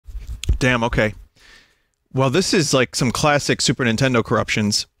damn, okay. Well, this is like some classic Super Nintendo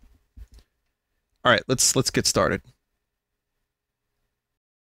corruptions. Alright, let's get started.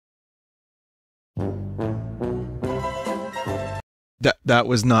 That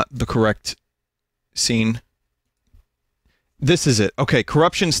was not the correct scene. This is it. Okay,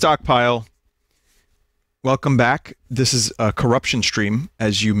 Corruption Stockpile. Welcome back. This is a corruption stream,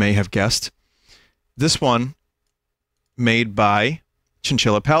 as you may have guessed. This one, made by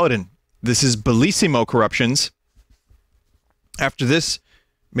Chinchilla Paladin. This is Bellissimo Corruptions. After this,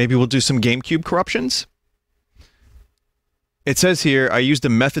 maybe we'll do some GameCube corruptions. It says here, I used a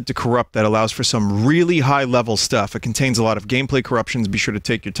method to corrupt that allows for some really high-level stuff. It contains a lot of gameplay corruptions. Be sure to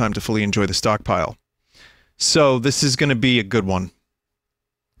take your time to fully enjoy the stockpile. So, this is going to be a good one.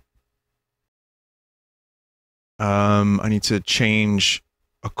 I need to change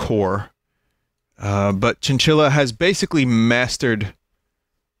a core. But Chinchilla has basically mastered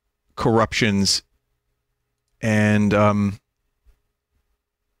corruptions, and,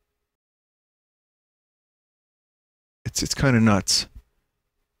 It's kind of nuts.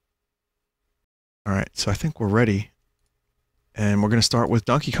 Alright, so I think we're ready. And we're going to start with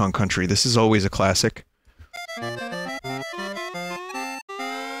Donkey Kong Country. This is always a classic.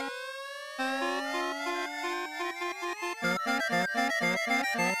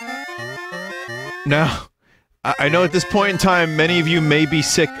 Now, I know at this point in time, many of you may be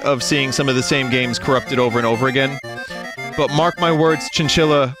sick of seeing some of the same games corrupted over and over again. But mark my words,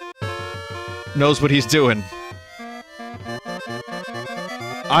 Chinchilla knows what he's doing.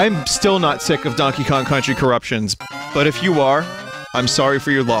 I'm still not sick of Donkey Kong Country corruptions, but if you are, I'm sorry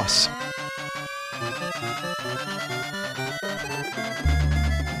for your loss.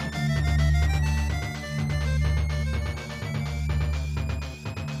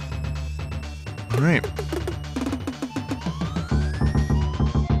 Alright.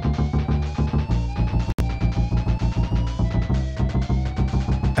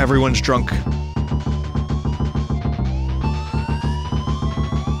 Everyone's drunk.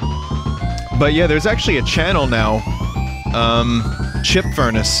 But yeah, there's actually a channel now, Chip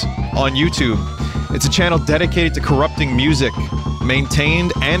Furnace, on YouTube. It's a channel dedicated to corrupting music,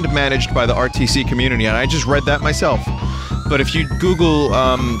 maintained and managed by the RTC community, and I just read that myself. But if you Google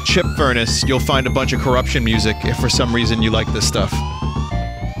Chip Furnace, you'll find a bunch of corruption music if for some reason you like this stuff.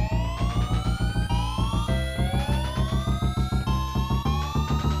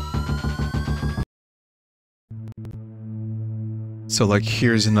 So like,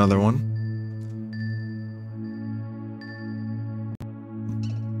 here's another one.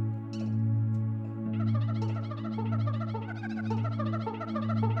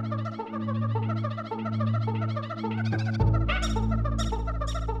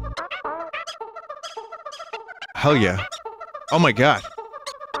 Hell yeah. Oh my god.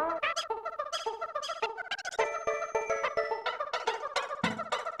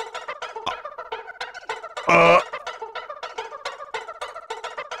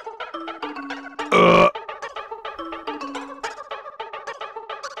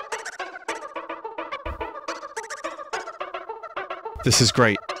 This is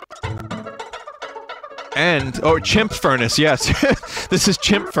great. And, oh, Chimp Furnace, yes. This is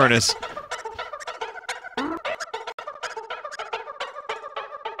Chimp Furnace.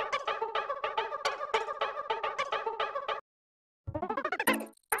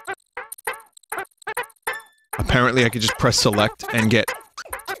 Apparently I could just press select and get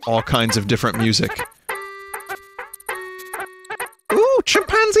all kinds of different music. Ooh,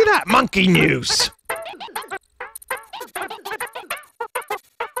 chimpanzee that! Monkey news!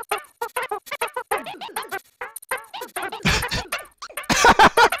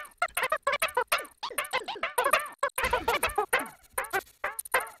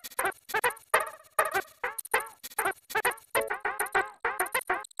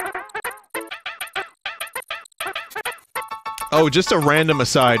 Oh, just a random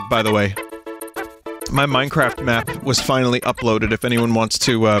aside, by the way. My Minecraft map was finally uploaded. If anyone wants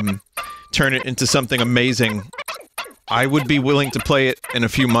to, turn it into something amazing, I would be willing to play it in a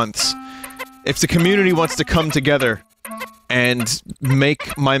few months. If the community wants to come together and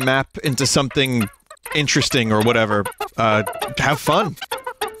make my map into something interesting or whatever, have fun.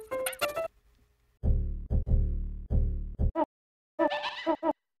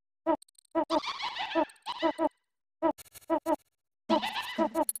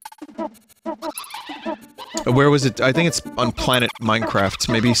 Where was it? I think it's on Planet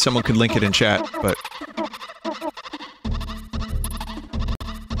Minecraft. Maybe someone could link it in chat, but...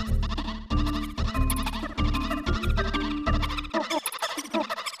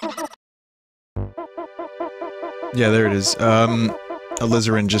 Yeah, there it is.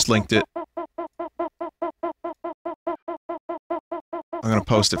 Alizarin just linked it. I'm gonna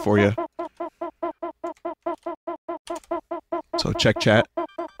post it for you. So check chat.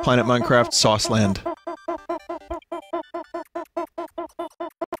 Planet Minecraft, Sauceland.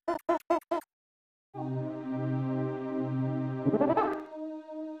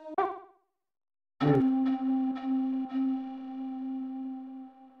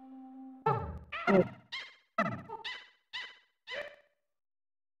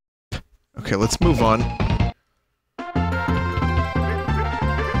 Okay, let's move on.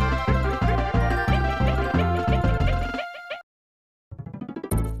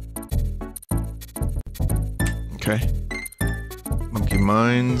 Okay. Monkey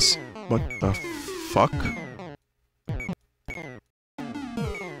Mines. What the fuck?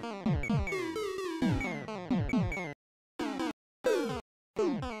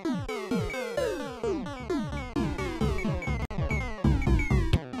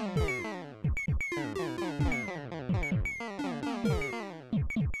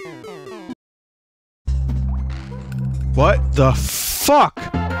 What the fuck?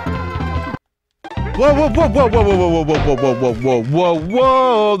 Whoa, whoa, whoa, whoa, whoa, whoa, whoa, whoa, whoa, whoa, whoa, whoa, whoa,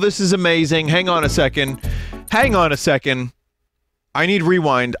 whoa, this is amazing. Hang on a second. Hang on a second. I need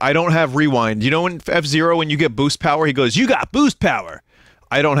rewind. I don't have rewind. You know in F-Zero when you get boost power, he goes, "You got boost power!"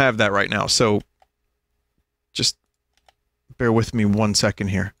 I don't have that right now, so... just... bear with me 1 second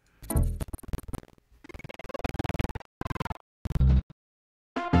here.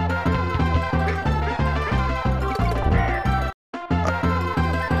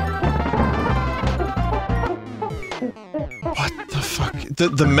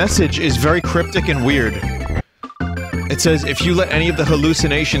 The message is very cryptic and weird. It says, if you let any of the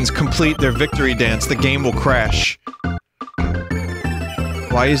hallucinations complete their victory dance, the game will crash.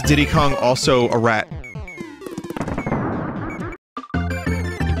 Why is Diddy Kong also a rat?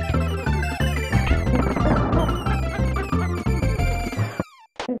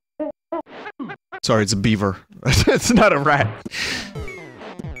 Sorry, it's a beaver. It's not a rat.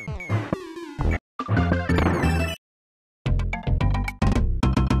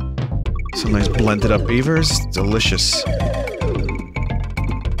 Some nice blended up beavers. Delicious.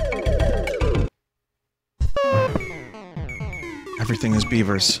 Everything is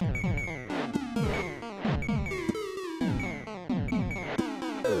beavers.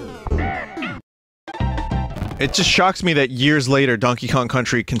 It just shocks me that years later Donkey Kong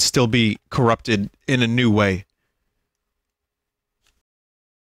Country can still be corrupted in a new way.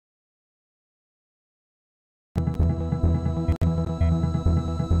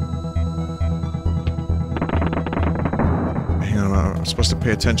 I'm supposed to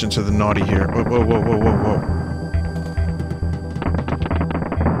pay attention to the naughty here. Whoa, whoa, whoa, whoa, whoa, whoa.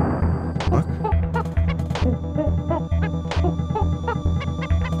 Fuck?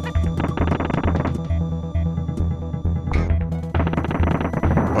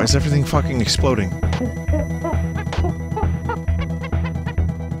 Why is everything fucking exploding?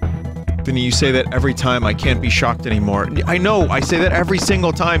 Vinny, you say that every time. I can't be shocked anymore. I know, I say that every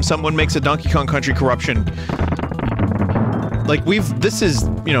single time someone makes a Donkey Kong Country corruption. Like, this is,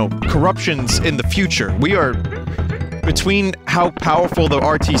 you know, corruptions in the future. We are, between how powerful the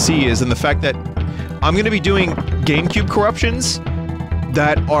RTC is and the fact that I'm gonna be doing GameCube corruptions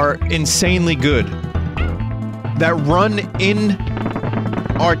that are insanely good. That run in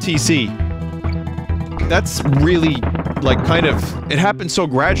RTC. That's really, like, kind of, it happened so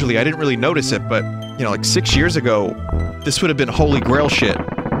gradually, I didn't really notice it, but, you know, like 6 years ago, this would have been holy grail shit.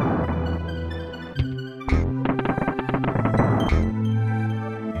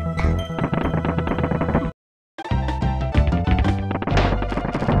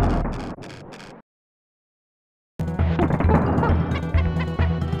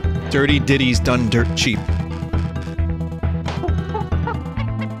 Dirty Diddy's done dirt cheap.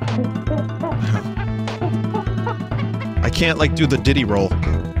 I can't, like, do the Diddy roll.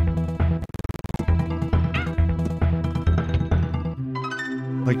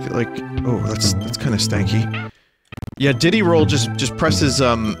 Like, oh, that's kind of stanky. Yeah, Diddy roll just presses,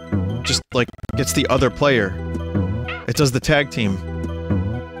 just, like, gets the other player. It does the tag team.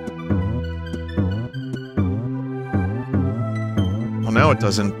 Now it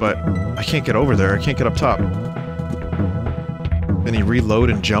doesn't, but I can't get over there. I can't get up top. Then he reload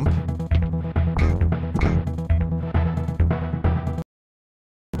and jump.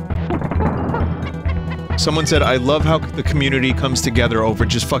 Someone said, I love how the community comes together over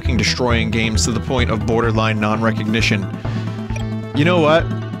just fucking destroying games to the point of borderline non-recognition. You know what?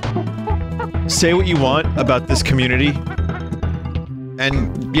 Say what you want about this community.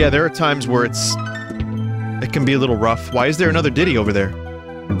 And yeah, there are times where it's it can be a little rough. Why is there another Diddy over there?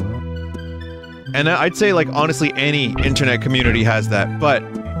 And I'd say, like, honestly, any internet community has that, but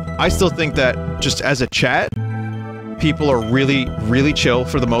I still think that, just as a chat, people are really, really chill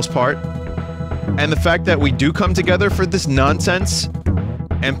for the most part. And the fact that we do come together for this nonsense,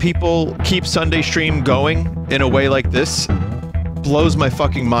 and people keep Sunday stream going in a way like this, blows my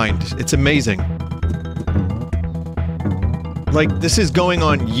fucking mind. It's amazing. Like, this is going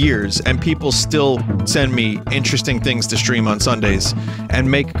on years, and people still send me interesting things to stream on Sundays,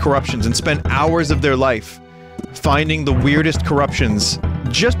 and make corruptions, and spend hours of their life finding the weirdest corruptions,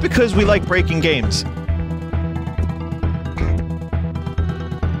 just because we like breaking games.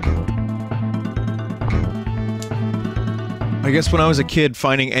 I guess when I was a kid,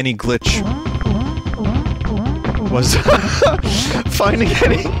 finding any glitch was... finding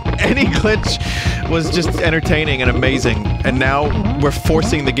any glitch was just entertaining and amazing, and now we're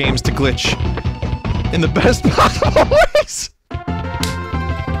forcing the games to glitch in the best possible ways!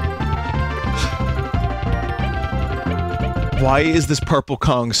 Why is this purple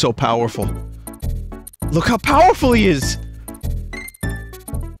Kong so powerful? Look how powerful he is!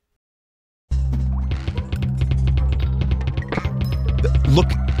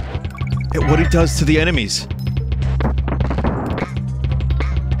 Look at what he does to the enemies.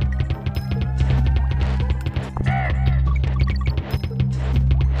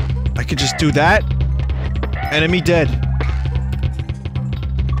 I could just do that. Enemy dead.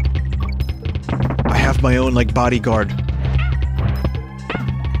 I have my own, like, bodyguard.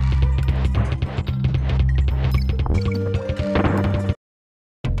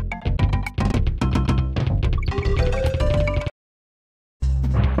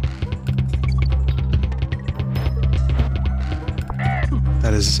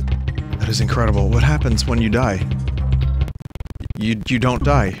 That is incredible. What happens when you die? You don't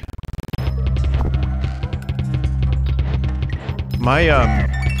die.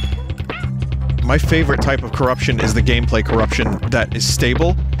 My favorite type of corruption is the gameplay corruption that is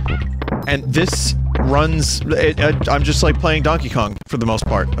stable, and this runs... I'm just like playing Donkey Kong for the most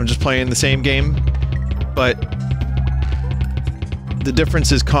part. I'm just playing the same game, but the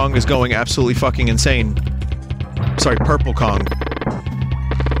difference is Kong is going absolutely fucking insane. Sorry, Purple Kong.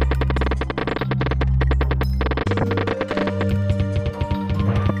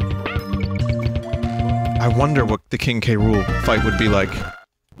 I wonder what the King K. Rool fight would be like.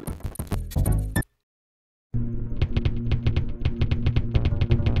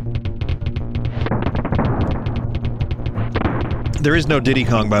 There is no Diddy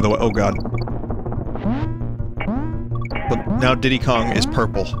Kong, by the way. Oh god. But now Diddy Kong is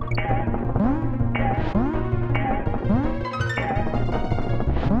purple.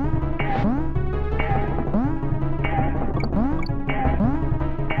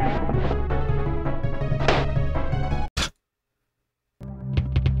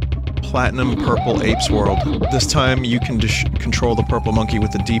 Platinum Purple Apes World. This time you can control the purple monkey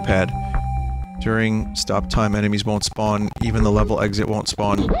with the D-pad. During stop time, enemies won't spawn. Even the level exit won't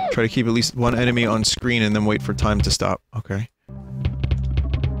spawn. Try to keep at least one enemy on screen and then wait for time to stop. Okay.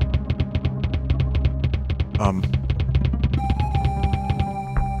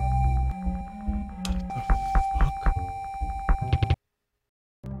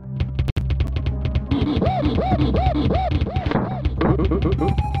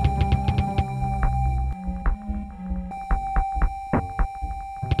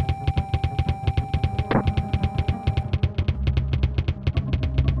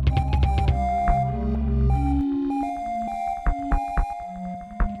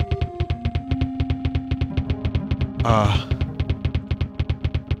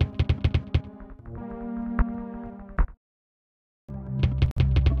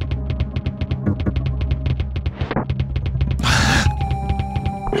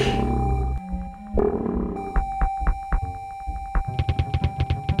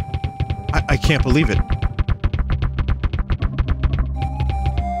 I can't believe it.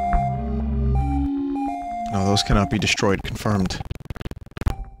 No, those cannot be destroyed. Confirmed.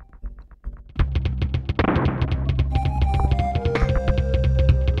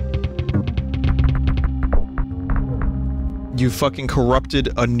 You fucking corrupted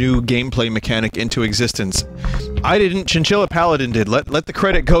a new gameplay mechanic into existence. I didn't, Chinchilla Paladin did. Let the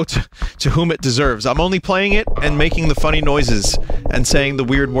credit go to whom it deserves. I'm only playing it and making the funny noises and saying the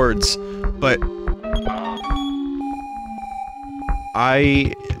weird words. But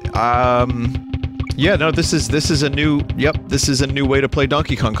yeah, no, this is a new, yep, this is a new way to play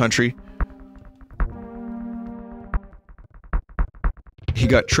Donkey Kong Country. He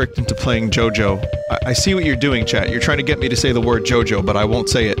got tricked into playing JoJo. I see what you're doing, chat. You're trying to get me to say the word JoJo, but I won't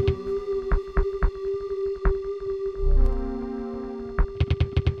say it.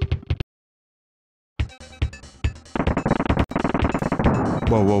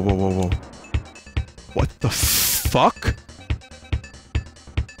 Whoa, whoa, whoa, whoa, whoa. What the fuck?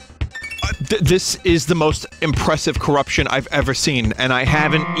 This is the most impressive corruption I've ever seen, and I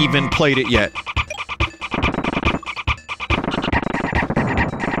haven't even played it yet.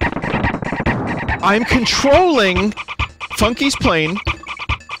 I'm controlling Funky's plane,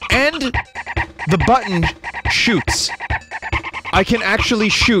 and the button shoots. I can actually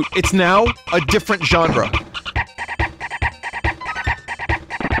shoot. It's now a different genre.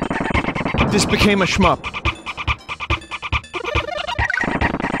 This became a shmup.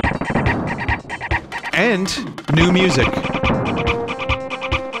 And new music.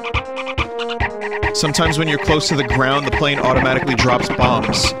 Sometimes when you're close to the ground, the plane automatically drops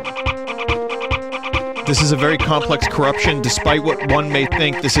bombs. This is a very complex corruption. Despite what one may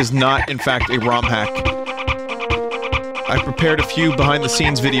think, this is not, in fact, a ROM hack. I prepared a few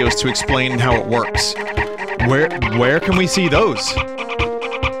behind-the-scenes videos to explain how it works. Where can we see those?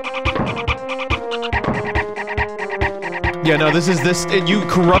 Yeah, no, you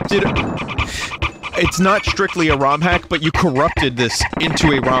corrupted... It's not strictly a ROM hack, but you corrupted this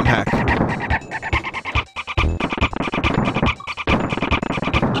into a ROM hack.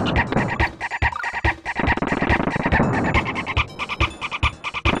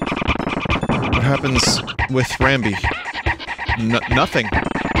 What happens with Rambi? Nothing.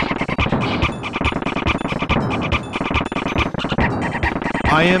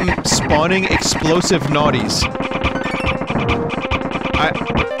 I am spawning explosive naughties.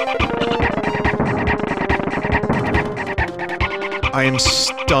 I am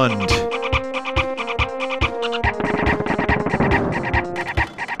stunned.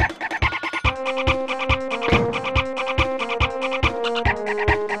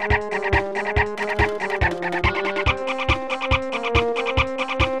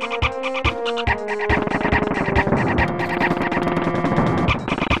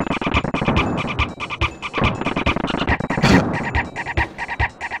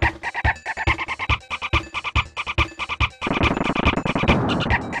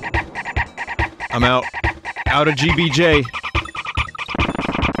 I'm out. Out of GBJ.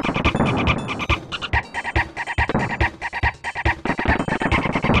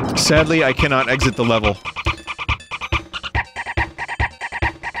 Sadly, I cannot exit the level.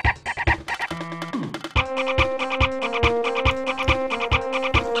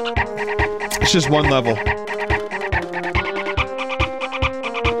 It's just one level.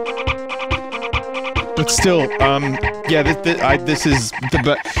 But still, yeah, this is the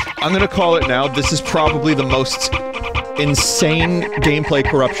best. I'm gonna call it now. This is probably the most insane gameplay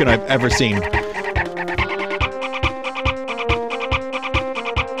corruption I've ever seen.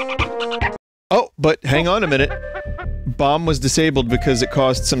 Oh, but hang on a minute. Bomb was disabled because it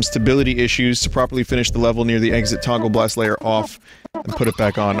caused some stability issues. To properly finish the level, near the exit, toggle blast layer off and put it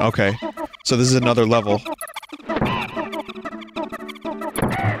back on. Okay. So this is another level.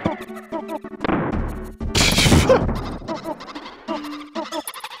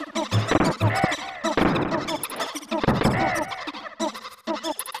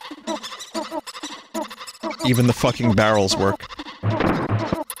 Even the fucking barrels work.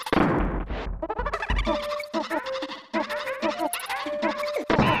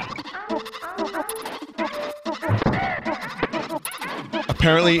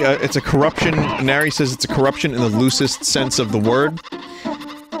 Apparently, it's a corruption. Nary says it's a corruption in the loosest sense of the word.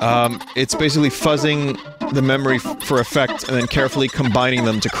 It's basically fuzzing the memory for effect and then carefully combining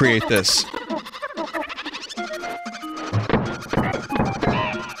them to create this.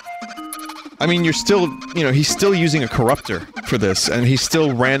 I mean, you're still, you know, he's still using a corruptor for this, and he's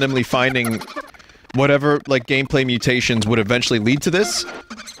still randomly finding whatever, like, gameplay mutations would eventually lead to this,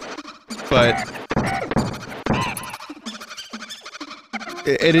 but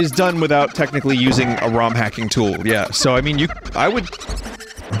it is done without technically using a ROM hacking tool, yeah. So, I mean, I would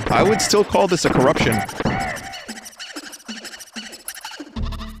still call this a corruption.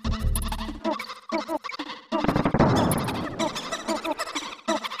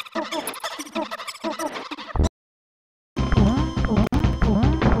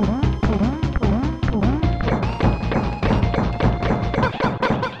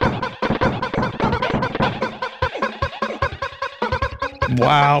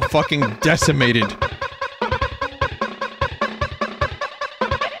 Wow, fucking decimated.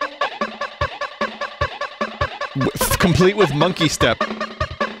 Complete with monkey step.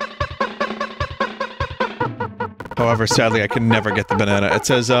 However, sadly, I can never get the banana. It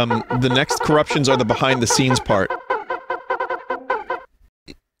says, the next corruptions are the behind-the-scenes part.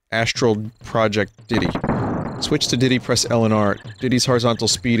 Astral Project Diddy. Switch to Diddy, press L and R. Diddy's horizontal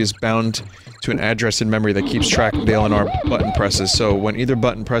speed is bound to an address in memory that keeps track of the L and R button presses, so when either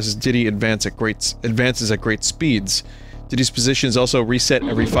button presses, Diddy advances at great speeds. Diddy's position is also reset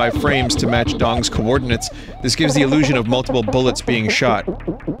every 5 frames to match Dong's coordinates. This gives the illusion of multiple bullets being shot.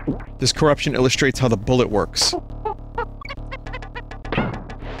 This corruption illustrates how the bullet works.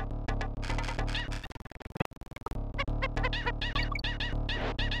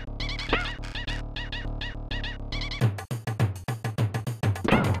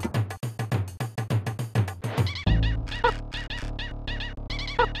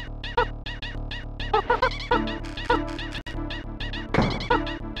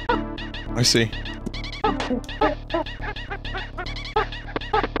 I see.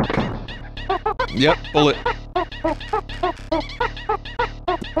 Yep, bullet.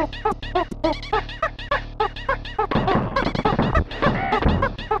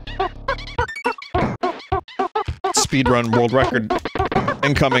 Speedrun world record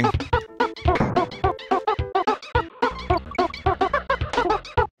incoming.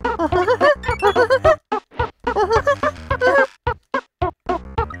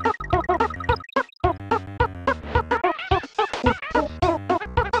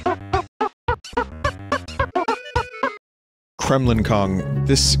 Kremlin Kong.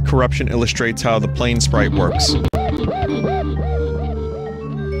 This corruption illustrates how the plane sprite works.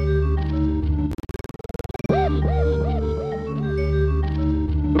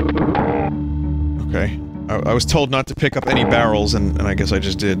 Okay. I was told not to pick up any barrels, and I guess I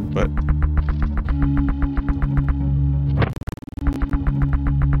just did, but...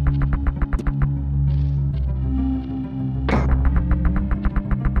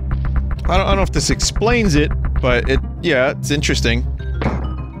 I don't know if this explains it, but yeah, it's interesting.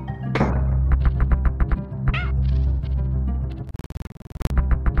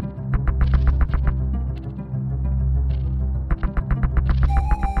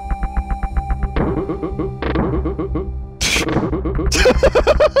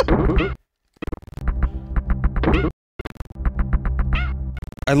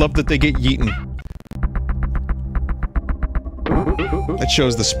 I love that they get yeeten. That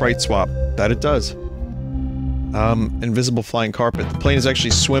shows the sprite swap. That it does. Invisible flying carpet. The plane is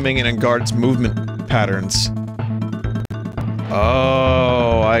actually swimming and it guards movement patterns.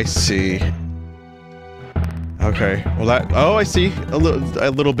 Oh, I see. Okay, well that- oh, I see. A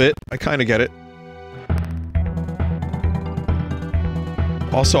little bit. I kinda get it.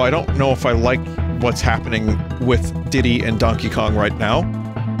 Also, I don't know if I like what's happening with Diddy and Donkey Kong right now.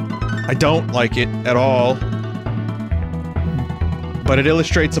 I don't like it at all. But it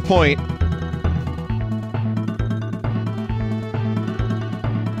illustrates a point.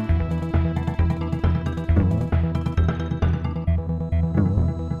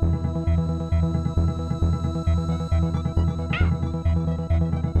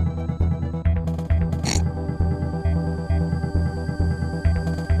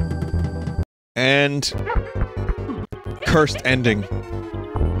 And... cursed ending.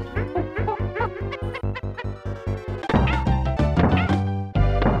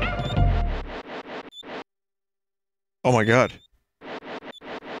 Oh my god.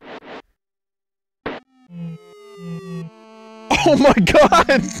 Oh my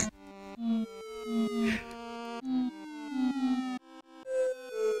god!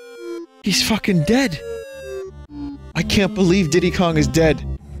 He's fucking dead! I can't believe Diddy Kong is dead.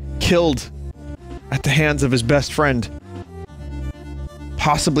 Killed. At the hands of his best friend.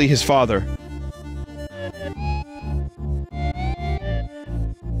 Possibly his father.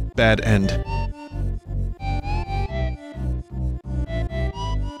 Bad end.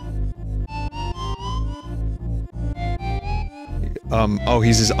 Oh,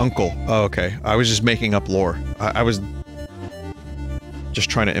 he's his uncle. Oh, okay. I was just making up lore. I was just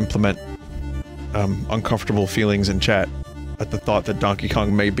trying to implement, uncomfortable feelings in chat at the thought that Donkey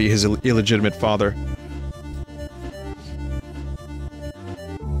Kong may be his illegitimate father.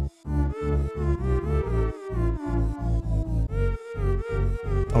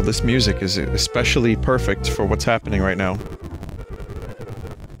 Oh, this music is especially perfect for what's happening right now.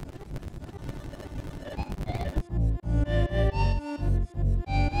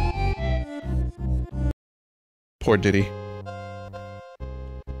 Poor Diddy.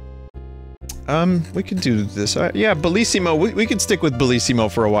 We could do this. Yeah, Bellissimo. We could stick with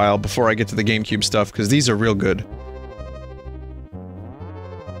Bellissimo for a while before I get to the GameCube stuff, because these are real good.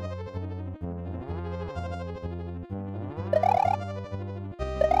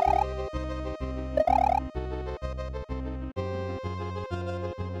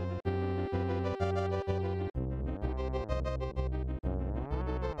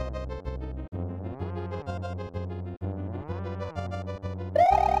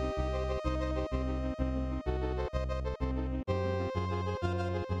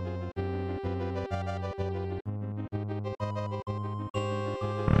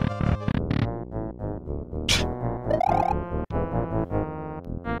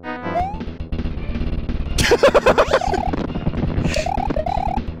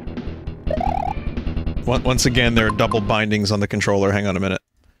 Once again, there are double bindings on the controller. Hang on a minute.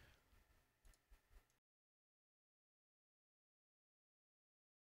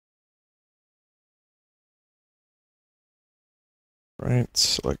 Right,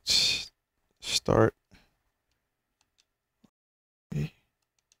 select start.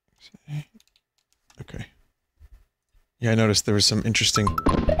 Okay. Yeah, I noticed there was some interesting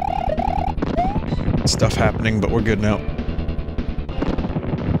stuff happening, but we're good now.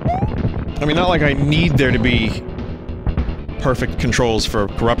 I mean, not like I need there to be perfect controls for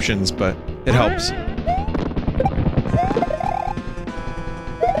corruptions, but it helps.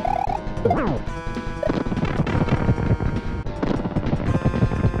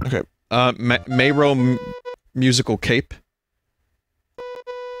 Okay, Mayro musical cape.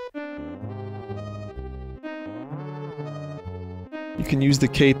 You can use the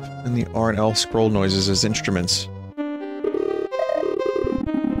cape and the R and L scroll noises as instruments.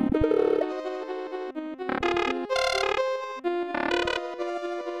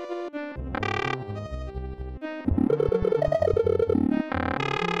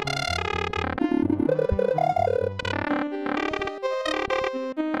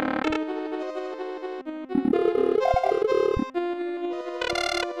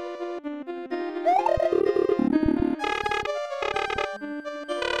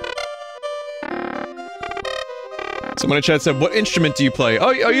 Someone in chat said, what instrument do you play? Oh,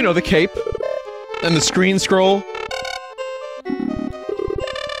 you know, the cape. And the screen scroll.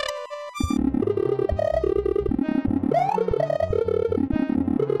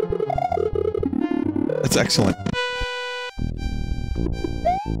 That's excellent.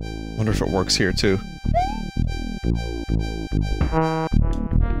 Wonder if it works here, too.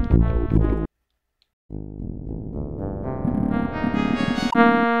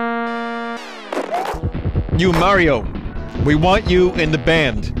 You, Mario, we want you in the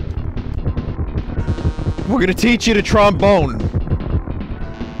band. We're gonna teach you to trombone.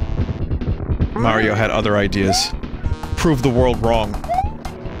 Mario had other ideas. Prove the world wrong.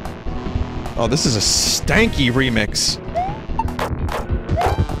 Oh, this is a stanky remix.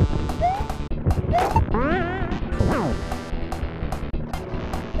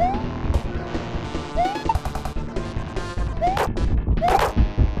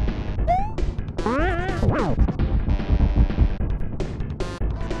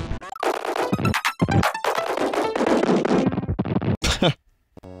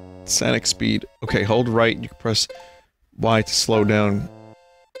 Sonic speed. Okay, hold right, you can press Y to slow down.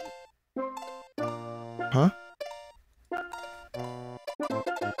 Huh?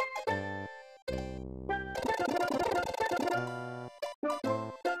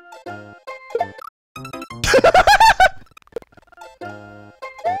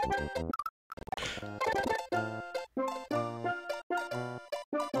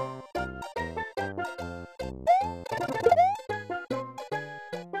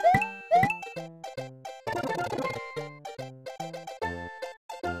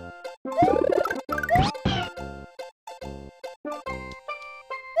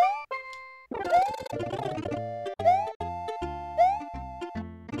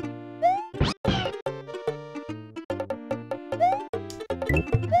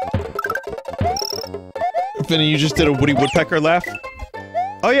 Vinny, you just did a Woody Woodpecker laugh?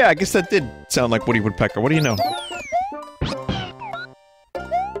 Oh yeah, I guess that did sound like Woody Woodpecker. What do you know?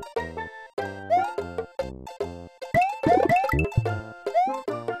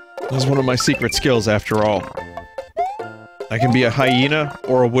 That's one of my secret skills, after all. I can be a hyena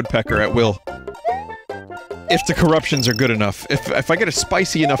or a woodpecker at will. If the corruptions are good enough. If I get a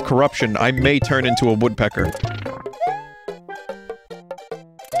spicy enough corruption, I may turn into a woodpecker.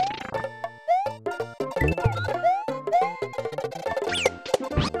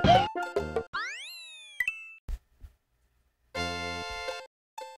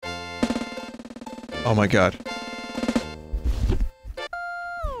 Oh my god.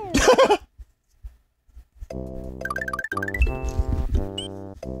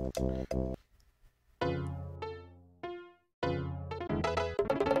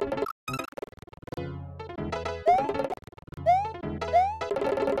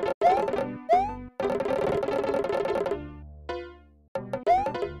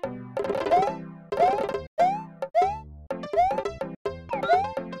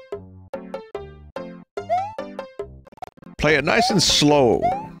 Play it nice and slow.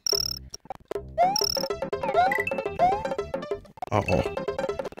 Uh-oh.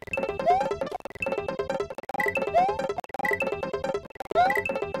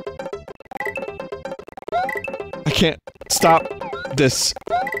 I can't stop this.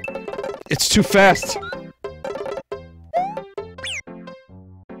 It's too fast.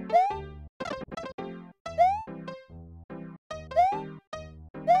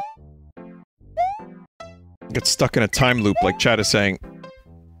 Get stuck in a time loop, like Chad is saying.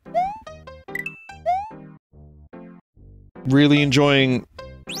 Really enjoying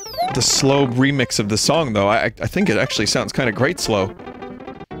the slow remix of the song, though. I think it actually sounds kind of great slow.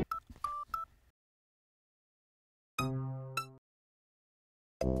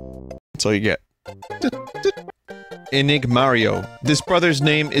 That's all you get. Enigmario. This brother's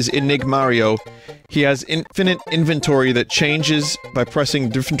name is Enigmario. He has infinite inventory that changes by pressing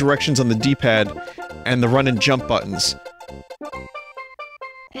different directions on the D-pad and the run and jump buttons.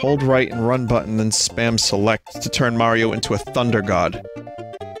 Hold right and run button, then spam select to turn Mario into a thunder god.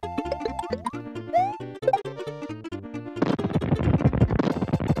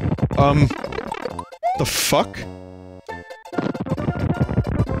 The fuck?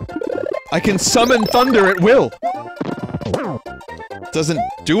 I can summon thunder at will! Doesn't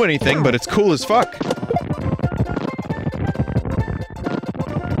do anything, but it's cool as fuck.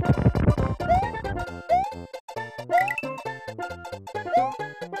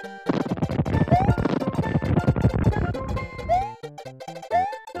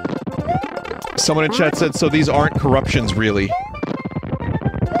 Someone in chat said, so these aren't corruptions, really.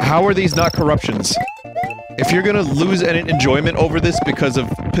 How are these not corruptions? If you're gonna lose any enjoyment over this because of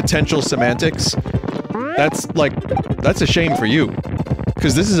potential semantics, that's, like, that's a shame for you.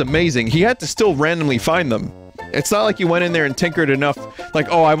 Because this is amazing. He had to still randomly find them. It's not like you went in there and tinkered enough, like,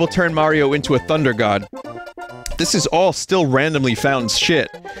 oh, I will turn Mario into a thunder god. This is all still randomly found shit.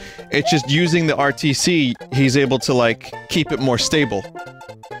 It's just using the RTC, he's able to, like, keep it more stable.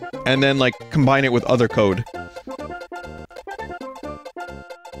 And then, like, combine it with other code.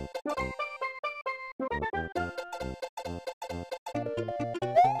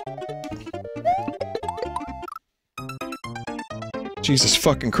 Jesus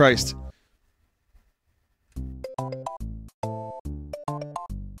fucking Christ.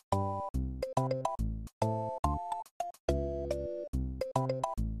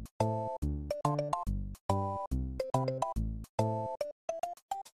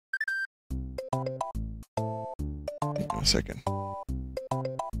 A second.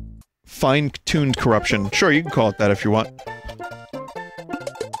 Fine-tuned corruption. Sure, you can call it that if you want.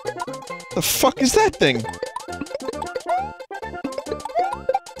 The fuck is that thing?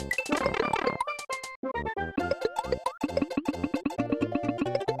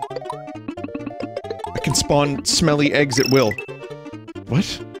 I can spawn smelly eggs at will.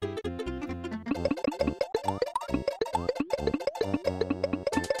 What?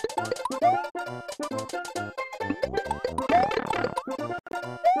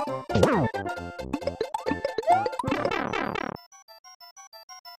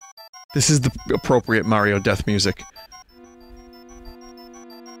 This is the appropriate Mario death music.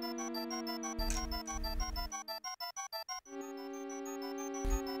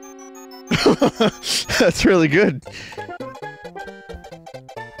 That's really good.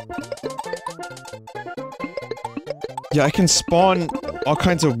 Yeah, I can spawn all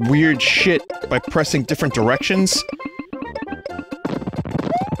kinds of weird shit by pressing different directions.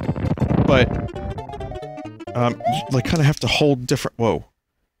 But, you, like, kinda have to hold different- whoa.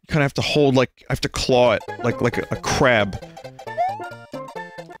 You kinda have to hold, like, I have to claw it, like a crab.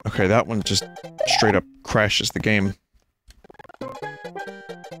 Okay, that one just straight up crashes the game.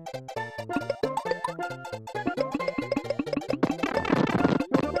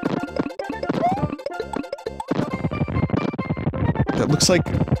 That looks like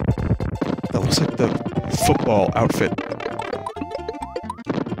the football outfit.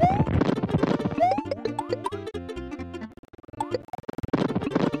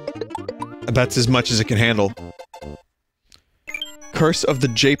 That's as much as it can handle. Curse of the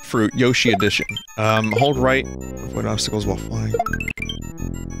Japefruit Yoshi Edition. Hold right, avoid obstacles while flying.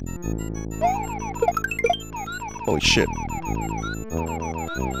 Holy shit.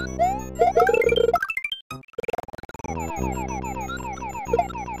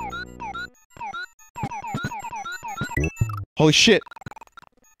 Holy shit.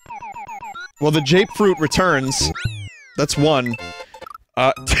 Well, the Japefruit returns. That's one.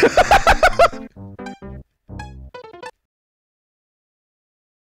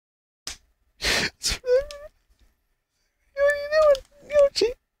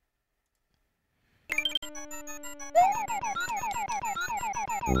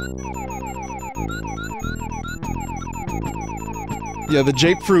 Yeah, the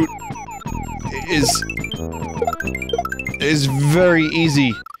Japefruit is very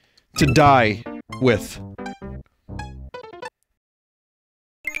easy to die with.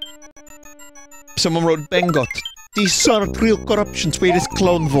 Someone wrote, Bengot, these aren't real corruptions, where is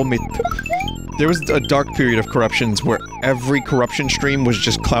clone vomit? There was a dark period of corruptions where every corruption stream was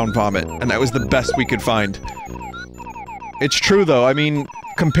just clown vomit, and that was the best we could find. It's true though, I mean,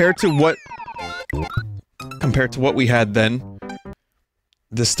 compared to what we had then,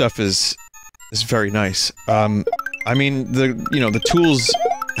 this stuff is very nice. I mean, the tools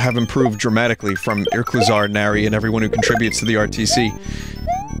have improved dramatically from Irkluzar, Nari, and everyone who contributes to the RTC.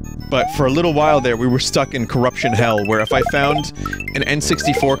 But for a little while there, we were stuck in corruption hell, where if I found an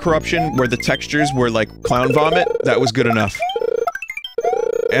N64 corruption where the textures were like clown vomit, that was good enough.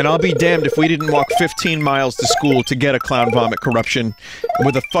 And I'll be damned if we didn't walk 15 miles to school to get a clown vomit corruption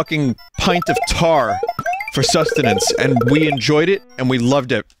with a fucking pint of tar for sustenance, and we enjoyed it, and we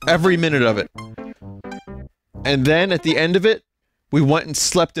loved it. Every minute of it. And then, at the end of it, we went and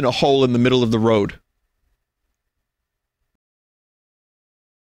slept in a hole in the middle of the road.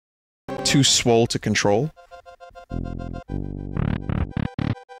 Too swole to control?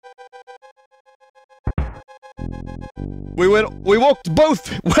 We walked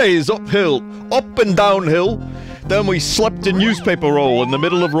both ways uphill, up and downhill, then we slept in newspaper roll in the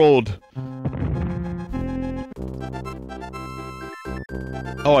middle of road.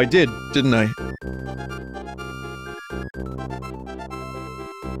 Oh, I did, didn't I?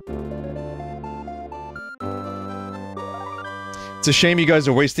 It's a shame you guys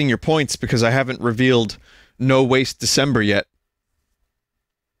are wasting your points because I haven't revealed No Waste December yet.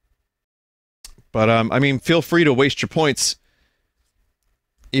 But, I mean, feel free to waste your points.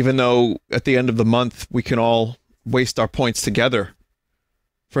 Even though, at the end of the month, we can all waste our points together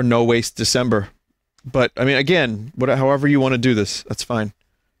for No Waste December. But, I mean, again, however you want to do this, that's fine.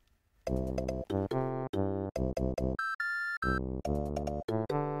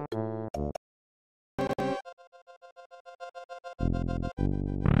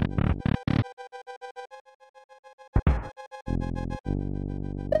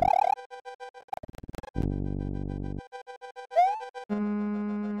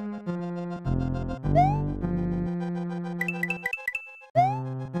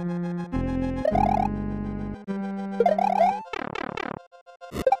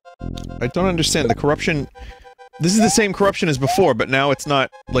 I don't understand, the corruption... This is the same corruption as before, but now it's not,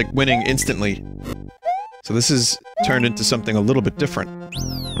 like, winning instantly. So this is turned into something a little bit different.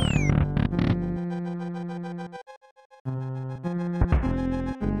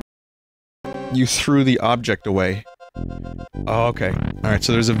 You threw the object away. Oh, okay. Alright,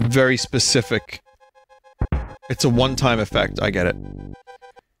 so there's a very specific... It's a one-time effect, I get it.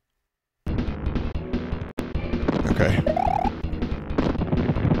 Okay.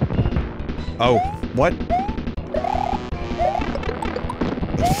 Oh, what?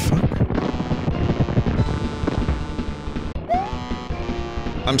 The fuck?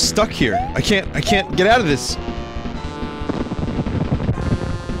 I'm stuck here. I can't get out of this.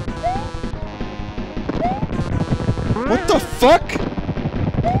 What the fuck?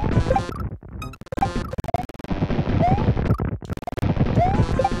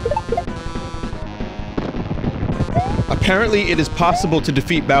 Apparently, it is possible to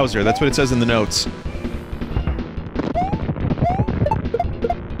defeat Bowser. That's what it says in the notes.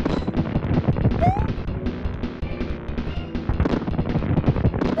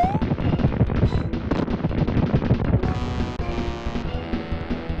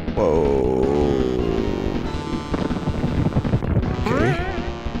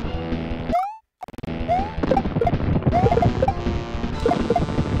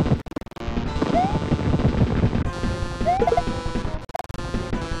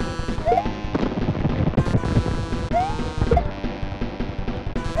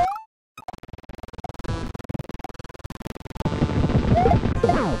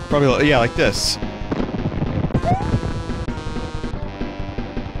 Probably, yeah, like this.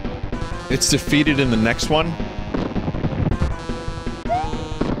 It's defeated in the next one.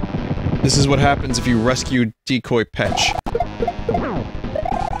 This is what happens if you rescue Decoy Petch.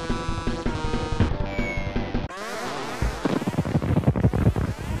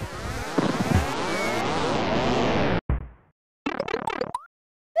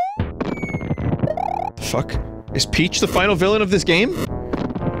 The fuck? Is Peach the final villain of this game?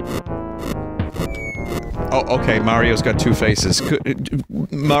 Oh, okay, Mario's got two faces.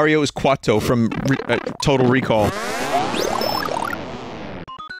 Mario is Quato from Total Recall.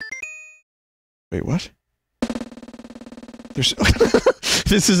 Wait, what? There's...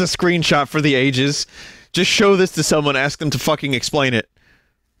 This is a screenshot for the ages. Just show this to someone, ask them to fucking explain it.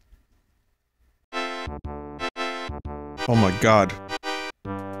 Oh my god.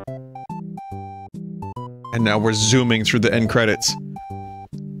 And now we're zooming through the end credits.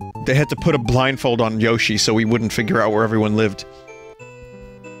 They had to put a blindfold on Yoshi so we wouldn't figure out where everyone lived.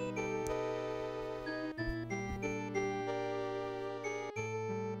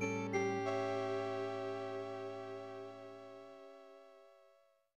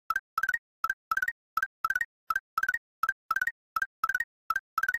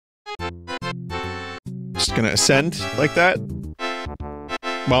 Just gonna ascend like that.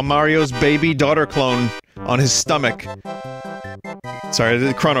 While Mario's baby daughter clone on his stomach. Sorry,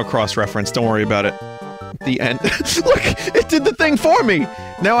 the Chrono Cross reference, don't worry about it. The end. Look! It did the thing for me!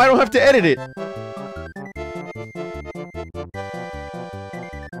 Now I don't have to edit it!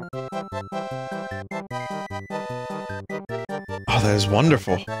 Oh, that is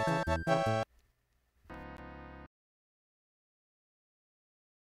wonderful.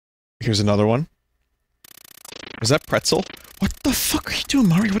 Here's another one. Was that pretzel? What the fuck are you doing,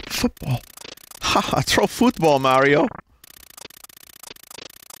 Mario, with the football? Haha, throw football, Mario!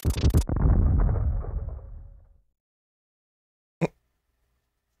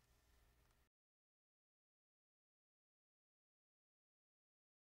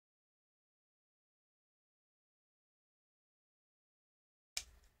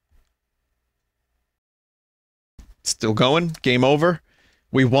 Still going. Game over.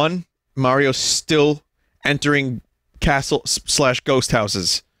 We won. Mario's still entering castle slash ghost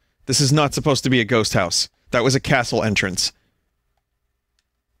houses. This is not supposed to be a ghost house. That was a castle entrance.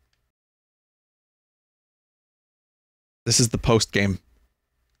 This is the post game.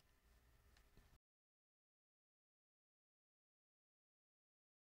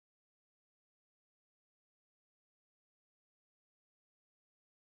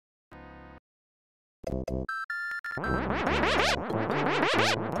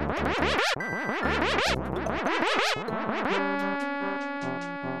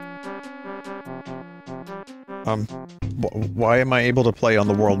 Why am I able to play on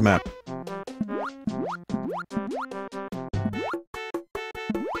the world map?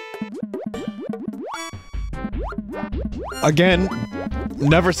 Again,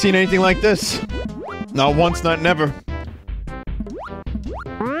 never seen anything like this. Not once, not never.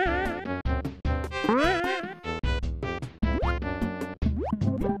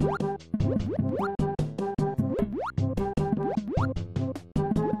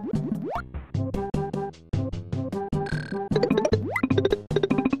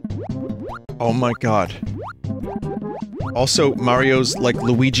 Oh my god. Also, Mario's, like,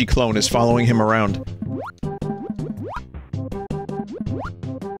 Luigi clone is following him around.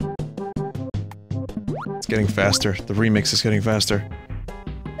 It's getting faster. The remix is getting faster.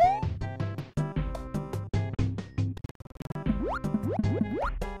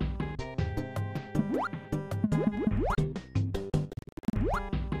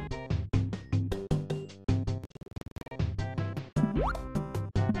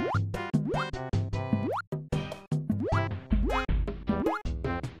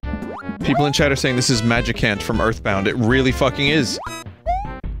 People in chat are saying this is Magicant from Earthbound. It really fucking is.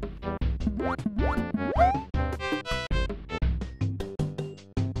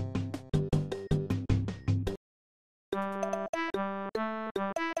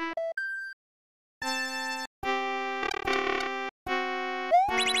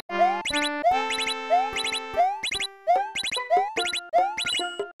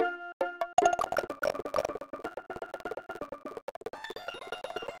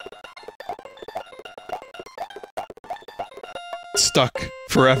 Stuck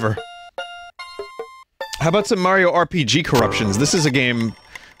forever. How about some Mario RPG corruptions? This is a game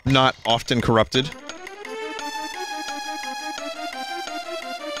not often corrupted.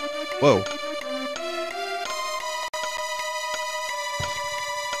 Whoa.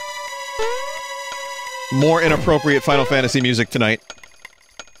 More inappropriate Final Fantasy music tonight.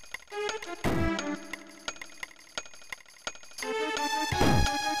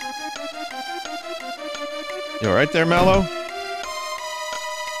 You alright there, Mallow?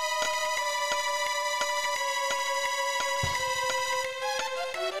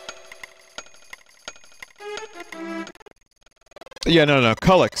 Yeah, no,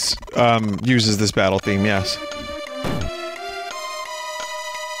 Cullix, uses this battle theme, yes.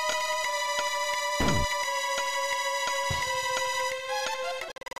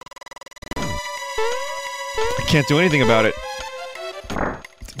 I can't do anything about it.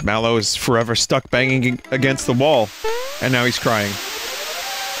 Mallow is forever stuck banging against the wall, and now he's crying.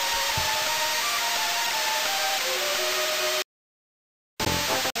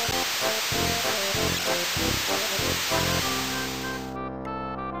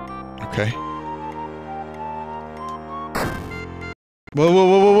 Okay. Whoa, whoa,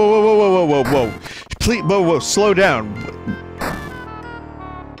 whoa, whoa, whoa, whoa, whoa, whoa, whoa, whoa. Please, whoa, whoa, slow down.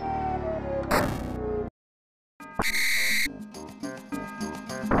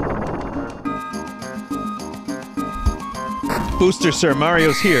 Booster, sir,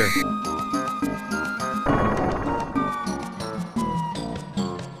 Mario's here.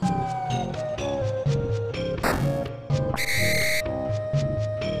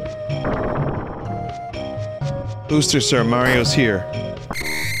 Booster, sir, Mario's here.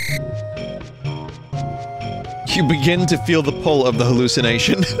 You begin to feel the pull of the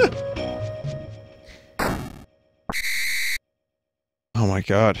hallucination. Oh my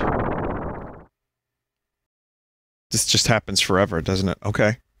god. This just happens forever, doesn't it?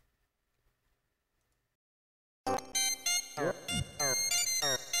 Okay.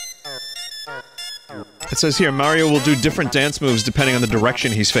 It says here, Mario will do different dance moves depending on the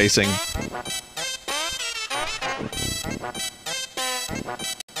direction he's facing.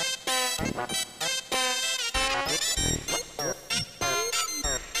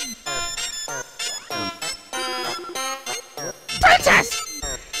 Princess!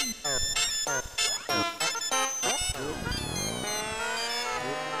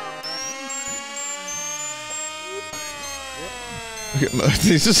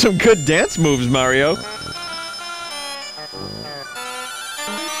 These are some good dance moves, Mario.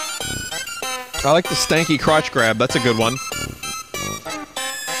 I like the stanky crotch grab, that's a good one.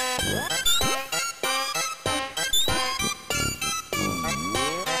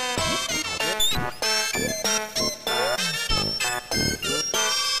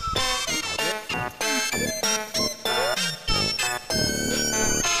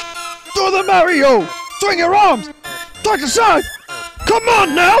 Do the Mario! Swing your arms! Side to side! Come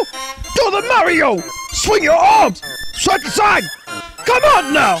on now! Do the Mario! Swing your arms! Side to side! Come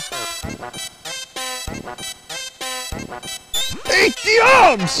on now! Eat the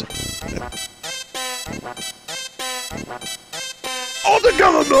arms! All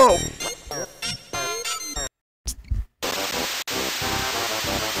together now!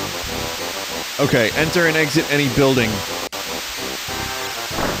 Okay, enter and exit any building.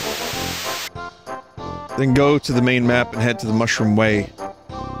 Then go to the main map and head to the Mushroom Way.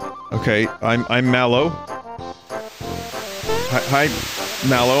 Okay, I'm Mallow. Hi,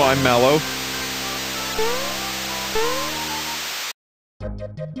 Mallow, I'm Mallow.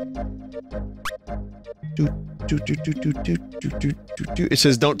 It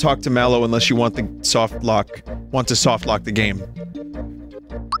says don't talk to Mallow unless you want to soft lock the game.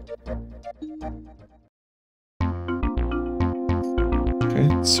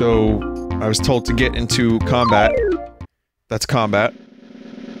 Okay, so I was told to get into combat. That's combat.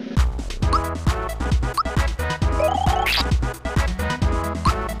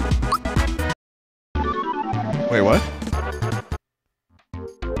 Wait, what?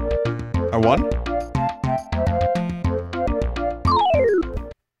 I won?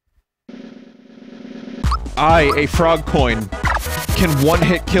 I, a frog coin, can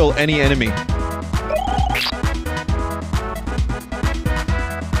one-hit kill any enemy.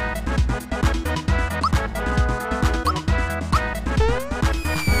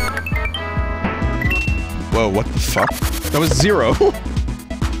 Whoa, what the fuck? That was 0.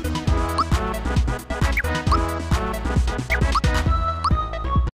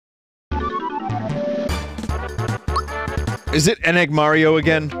 Is it Enegg Mario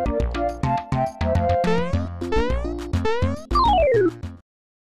again?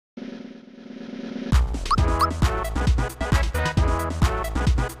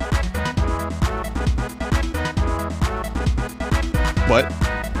 What?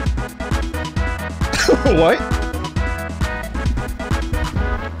 What?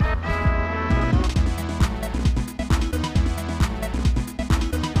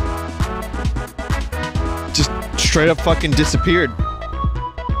 Just straight up fucking disappeared.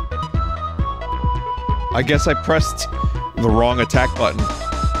 I guess I pressed the wrong attack button.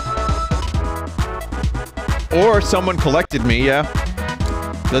 Or someone collected me, yeah.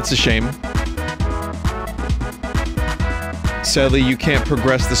 That's a shame. Sadly, you can't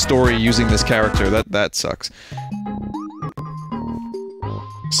progress the story using this character. That sucks.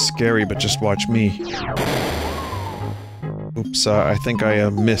 Scary, but just watch me. Oops, I think I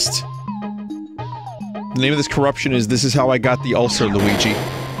missed. The name of this corruption is This Is How I Got the Ulcer, Luigi.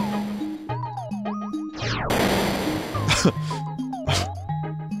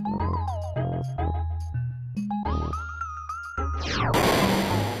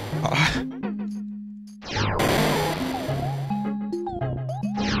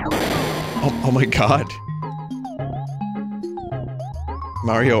 Oh my god.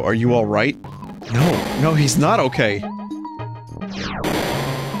 Mario, are you alright? No, he's not okay.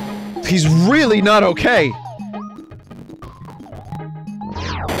 He's really not okay!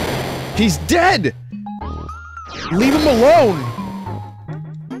 He's dead! Leave him alone!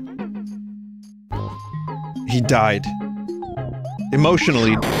 He died.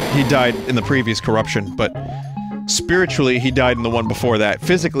 Emotionally, he died in the previous corruption, but spiritually, he died in the one before that.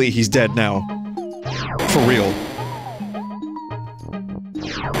 Physically, he's dead now. For real.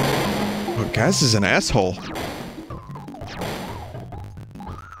 Oh, Gaz is an asshole.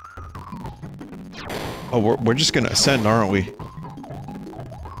 Oh, we're just gonna ascend, aren't we?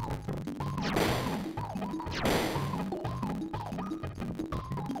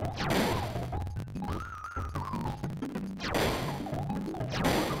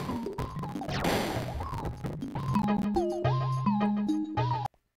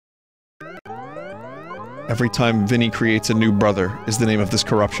 Every time Vinny creates a new brother is the name of this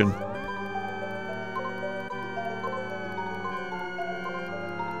corruption.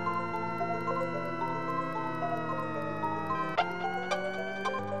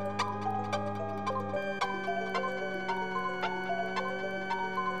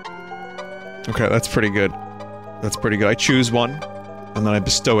 Okay, that's pretty good. That's pretty good. I choose one, and then I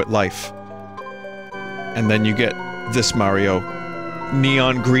bestow it life. And then you get this Mario.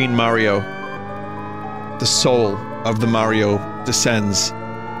 Neon green Mario. The soul of the Mario descends.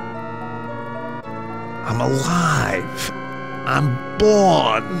 I'm alive. I'm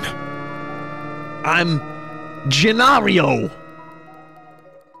born. I'm Gennaro.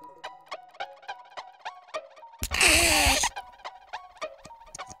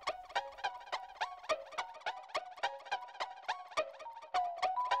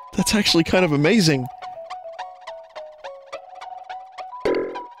 That's actually kind of amazing.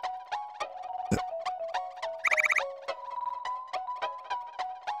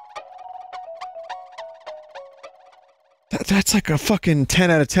 That's like a fucking 10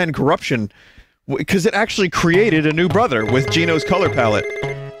 out of 10 corruption. Because it actually created a new brother with Gino's color palette.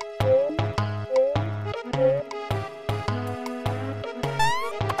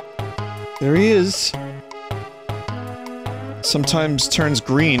 There he is. Sometimes turns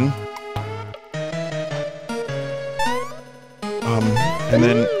green. And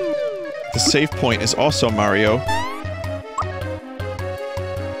then the save point is also Mario.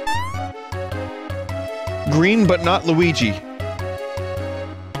 Green but not Luigi.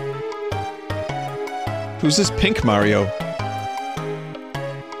 Who's this pink Mario?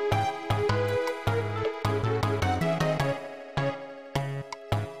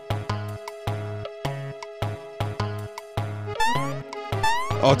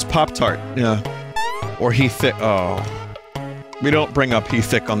 Oh, it's Pop-Tart, yeah. Or He Thick. Oh. We don't bring up He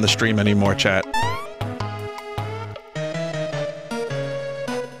Thick on the stream anymore, chat.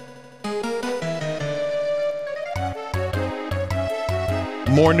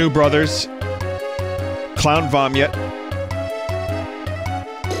 More new brothers. Clown Vomyet.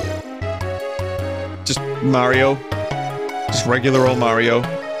 Just Mario. Just regular old Mario.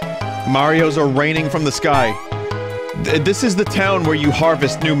 Marios are raining from the sky. This is the town where you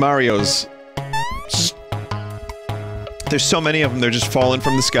harvest new Marios. There's so many of them, they're just falling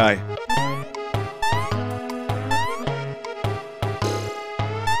from the sky.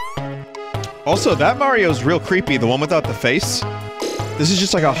 Also, that Mario's real creepy, the one without the face. This is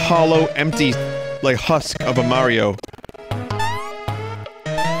just like a hollow, empty, like, husk of a Mario.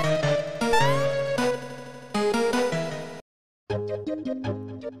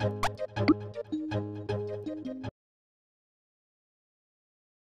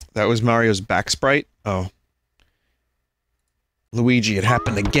 That was Mario's back sprite? Oh. Luigi, it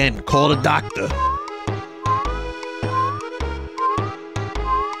happened again. Call the doctor.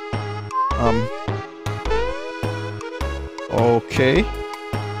 Okay.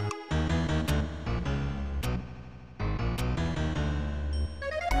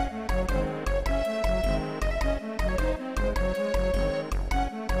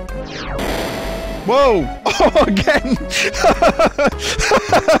 Whoa! Oh, again!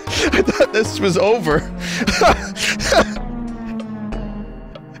 I thought this was over.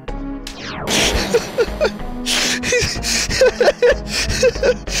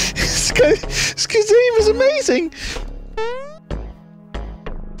 This guy's aim is amazing!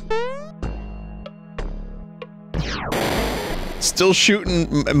 Still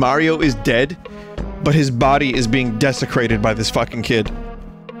shooting. Mario is dead, but his body is being desecrated by this fucking kid.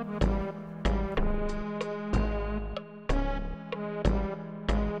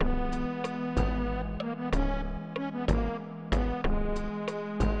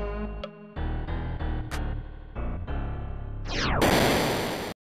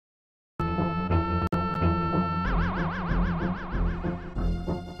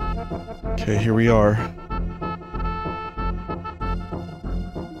 Okay, here we are.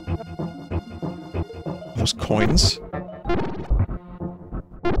 Those coins.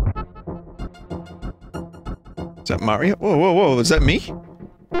 Is that Mario? Whoa, whoa, whoa, is that me?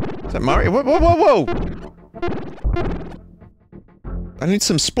 Is that Mario? Whoa, whoa, whoa, whoa! I need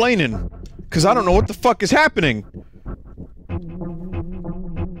some splaining, because I don't know what the fuck is happening!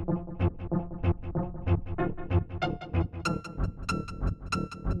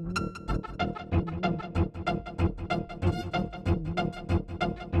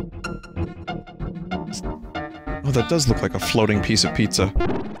 Oh, that does look like a floating piece of pizza.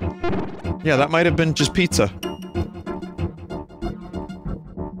 Yeah, that might have been just pizza.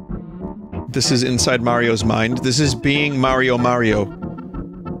 This is inside Mario's mind. This is Being Mario Mario.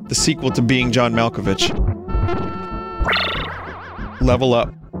 The sequel to Being John Malkovich. Level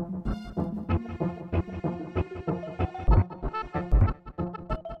up.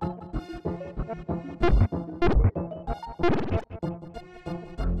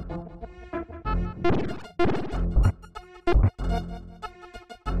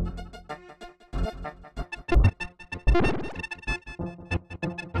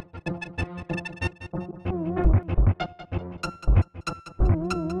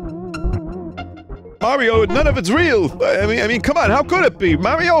 Mario, none of it's real! I mean, come on, how could it be?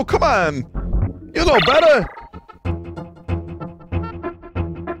 Mario, come on! You know better!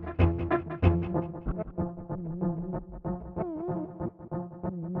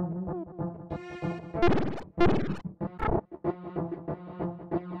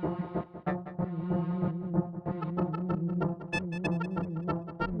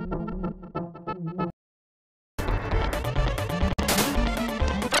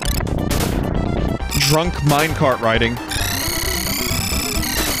 Drunk minecart riding.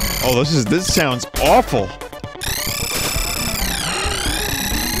 Oh, this sounds awful.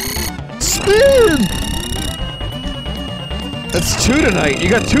 Spin! That's 2 tonight. You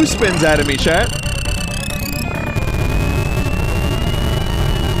got 2 spins out of me, chat.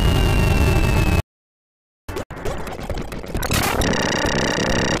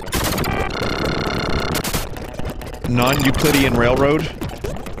 Non-Euclidean railroad?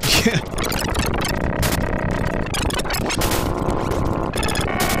 Yeah.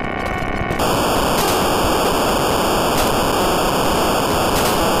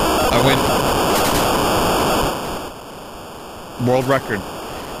 World record.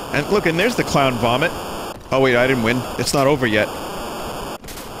 And look, and there's the clown vomit. Oh wait, I didn't win. It's not over yet.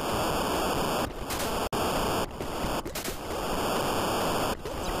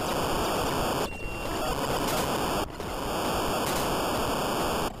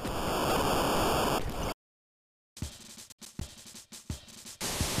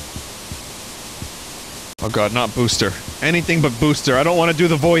 Oh god, not Booster. Anything but Booster. I don't want to do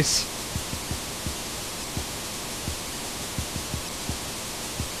the voice.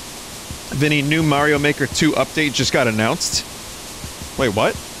 Vinny, new Mario Maker 2 update just got announced. Wait,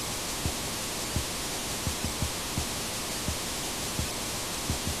 what?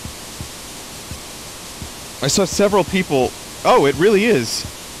 I saw several people... Oh, it really is.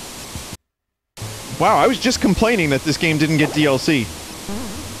 Wow, I was just complaining that this game didn't get DLC.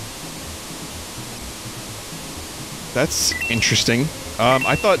 That's interesting.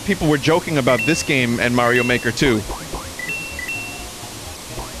 I thought people were joking about this game and Mario Maker 2.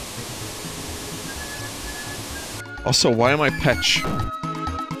 Also, why am I Petch?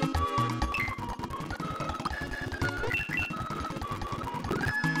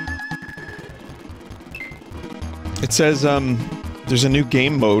 It says, there's a new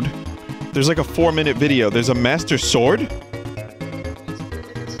game mode. There's like a 4-minute video. There's a Master Sword?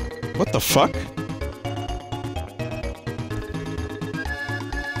 What the fuck?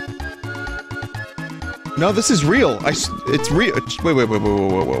 No, this is real. It's real. Wait, whoa,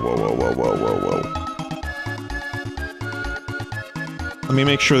 whoa. Let me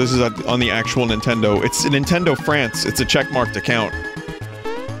make sure this is on the actual Nintendo. It's Nintendo France. It's a checkmarked account.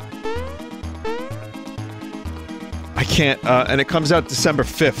 I can't, and it comes out December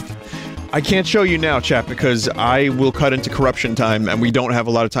 5th. I can't show you now, chat, because I will cut into corruption time, and we don't have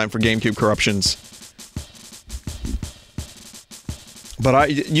a lot of time for GameCube corruptions.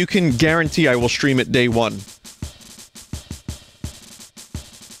 But you can guarantee I will stream it day 1.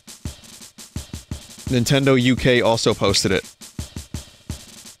 Nintendo UK also posted it.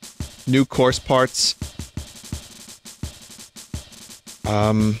 New course parts.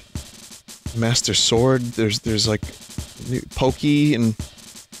 Master Sword. There's like new Pokey and...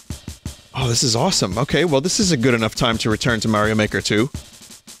 Oh, this is awesome. Okay, well this is a good enough time to return to Mario Maker 2.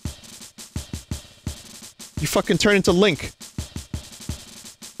 You fucking turn into Link.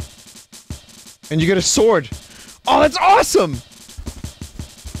 And you get a sword. Oh, that's awesome!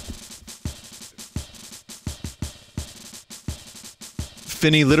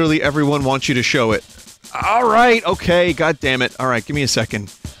 Vinny, literally everyone wants you to show it. Alright, okay, god damn it. Alright, give me a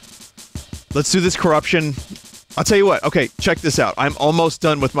second. Let's do this corruption. I'll tell you what, okay, check this out. I'm almost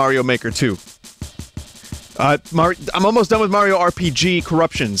done with Mario Maker 2. I'm almost done with Mario RPG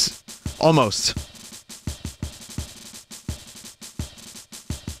corruptions. Almost.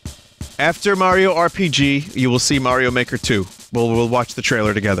 After Mario RPG, you will see Mario Maker 2. We'll watch the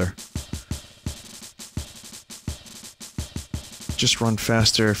trailer together. just run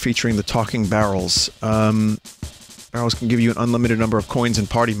faster, featuring the talking barrels. Barrels can give you an unlimited number of coins and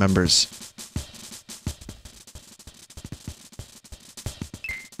party members.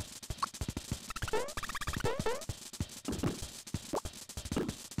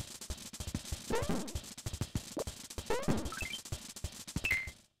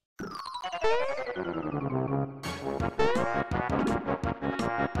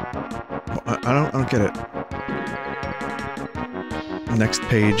 I don't get it. Next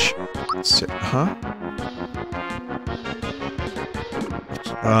page. Huh?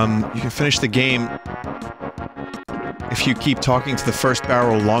 You can finish the game if you keep talking to the first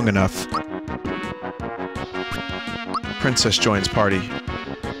barrel long enough. Princess joins party.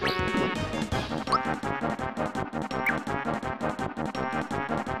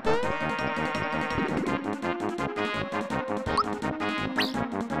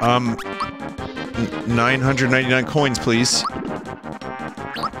 Um, 999 coins, please.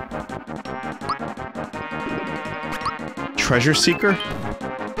 Treasure Seeker?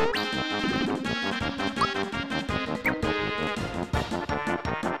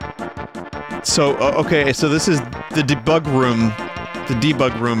 So, okay, so this is the debug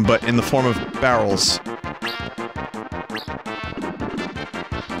room, but in the form of barrels.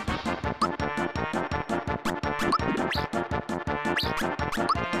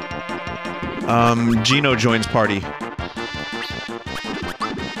 Gino joins party.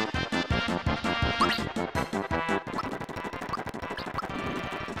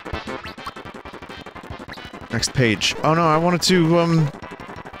 Next page. Oh no, I wanted to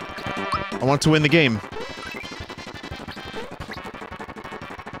win the game.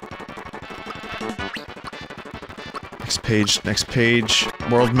 Next page.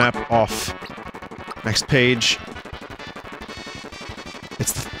 World map off. Next page.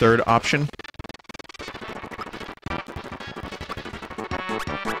 It's the third option.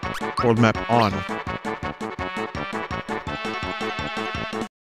 World map on.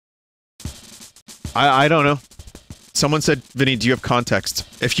 I don't know. Someone said, Vinny, do you have context?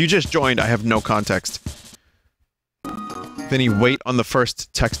 If you just joined, I have no context. Vinny, wait on the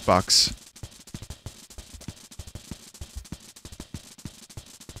first text box.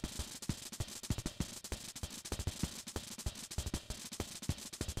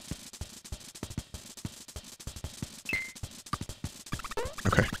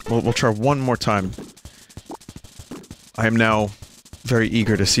 Okay, we'll try one more time. I am now very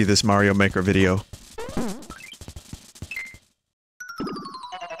eager to see this Mario Maker video.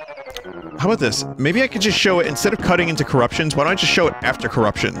 How about this? Maybe I could just show it, instead of cutting into corruptions, why don't I just show it after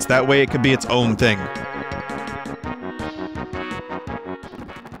corruptions? That way it could be its own thing.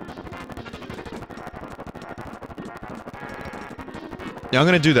 Yeah, I'm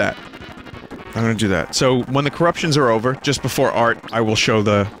gonna do that. I'm gonna do that. So, when the corruptions are over, just before art, I will show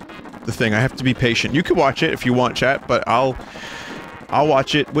the thing. I have to be patient. You can watch it if you want, chat, but I'll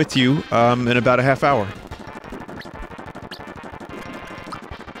watch it with you, in about a half hour.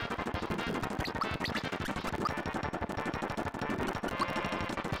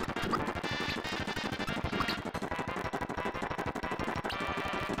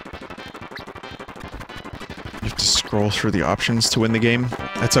 Scroll through the options to win the game.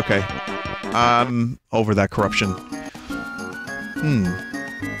 That's okay. Over that corruption.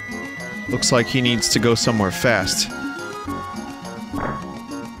 Looks like he needs to go somewhere fast.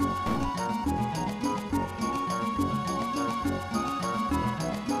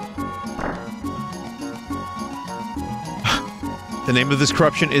 The name of this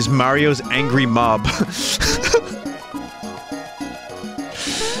corruption is Mario's Angry Mob.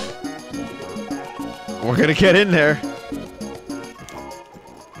 We're gonna get in there.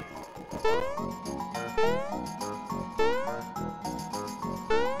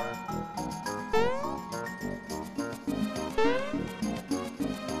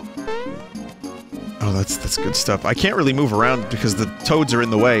 Oh, that's good stuff. I can't really move around because the toads are in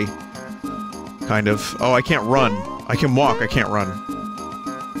the way. Kind of. Oh, I can't run. I can walk, I can't run.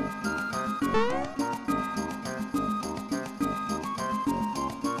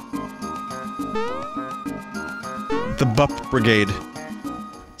 The Bup Brigade.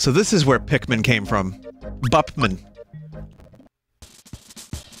 So this is where Pikmin came from. Bupman.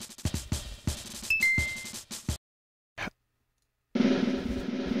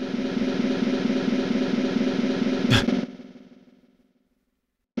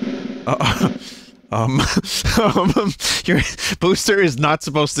 Your booster is not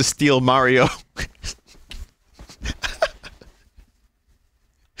supposed to steal Mario.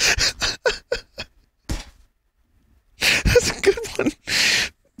 That's a good one.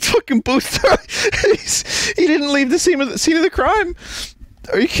 fucking booster. He didn't leave the scene of the crime.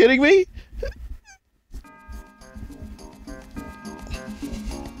 Are you kidding me?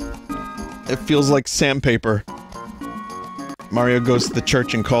 It feels like sandpaper. Mario goes to the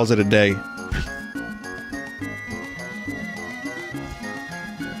church and calls it a day.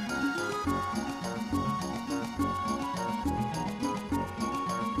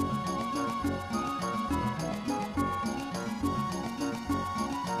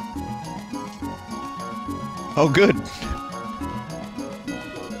 Oh, good.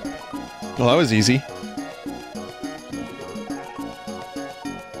 Well, that was easy.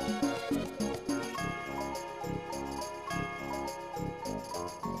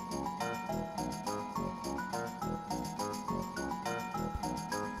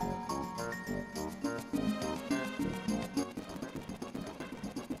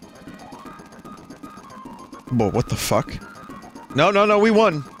 Whoa, what the fuck? No, no, no, we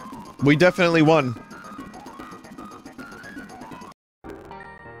won. We definitely won.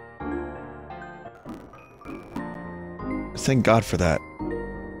 Thank God for that.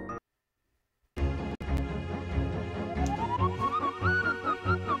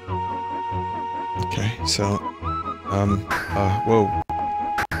 Okay, so... whoa.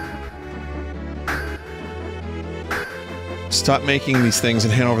 Stop making these things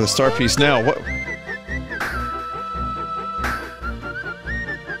and hand over the star piece now, what-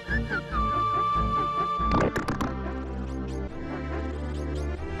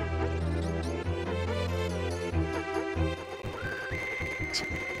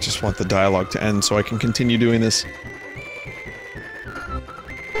 Just want the dialogue to end so I can continue doing this.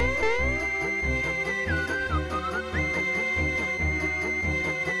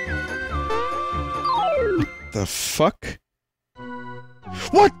 The fuck?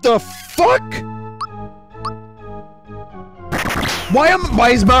 What the fuck? Why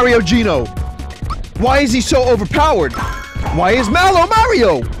is Mario Gino? Why is he so overpowered? Why is Mallow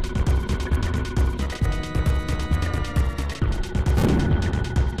Mario?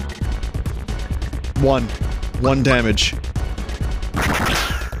 One damage.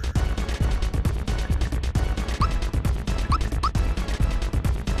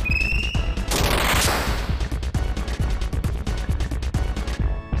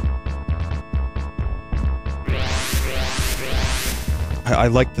 I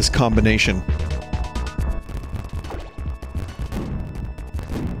like this combination.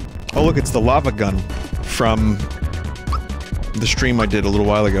 Oh look, it's the lava gun from the stream I did a little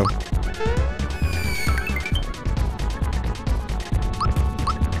while ago.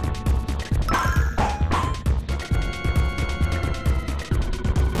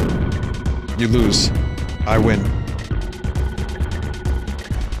 You lose. I win.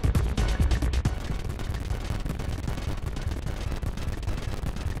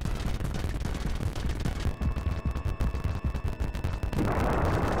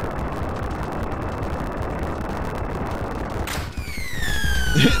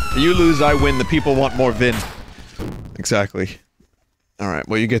 You lose, I win. The people want more Vin. Exactly. Alright,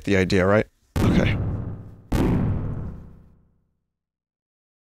 well you get the idea, right? Okay.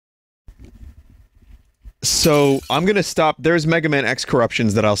 So, I'm gonna stop. There's Mega Man X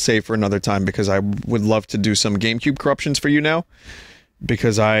corruptions that I'll save for another time because I would love to do some GameCube corruptions for you now.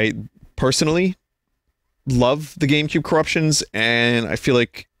 Because I, personally, love the GameCube corruptions, and I feel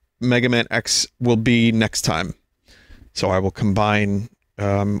like Mega Man X will be next time. So I will combine,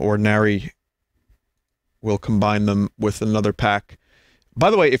 or Nary will combine them with another pack.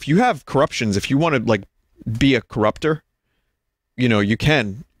 By the way, if you have corruptions, if you want to, like, be a corruptor, you know, you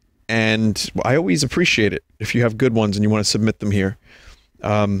can. And I always appreciate it if you have good ones and you want to submit them here.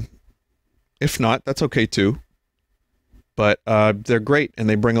 If not, that's okay too. But they're great and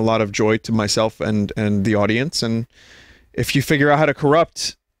they bring a lot of joy to myself and the audience. And if you figure out how to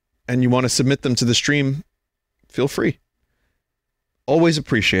corrupt and you want to submit them to the stream, feel free. Always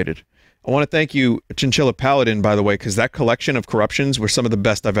appreciated. I want to thank you, Chinchilla Paladin, by the way, because that collection of corruptions were some of the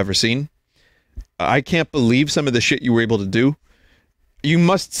best I've ever seen. I can't believe some of the shit you were able to do. You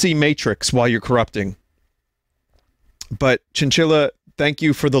must see Matrix while you're corrupting. But, Chinchilla, thank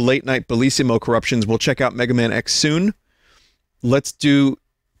you for the late-night Bellissimo corruptions. We'll check out Mega Man X soon. Let's do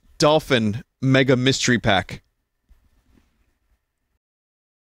Dolphin Mega Mystery Pack.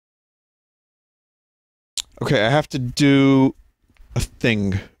 Okay, I have to do a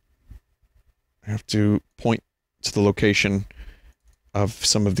thing. I have to point to the location of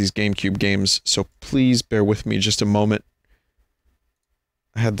some of these GameCube games, so please bear with me just a moment.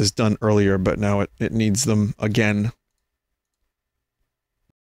 I had this done earlier, but now it needs them again.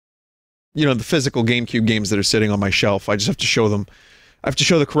 You know, the physical GameCube games that are sitting on my shelf, I just have to show them. I have to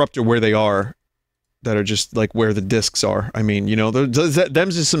show the corruptor where they are. That are just, like, where the discs are. I mean, you know,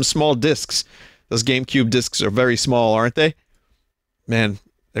 them's just some small discs. Those GameCube discs are very small, aren't they? Man,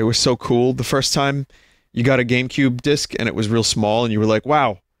 they were so cool. The first time you got a GameCube disc and it was real small and you were like,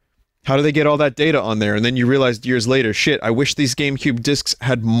 wow, how do they get all that data on there? And then you realized years later, shit, I wish these GameCube discs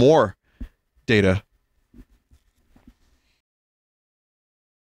had more data.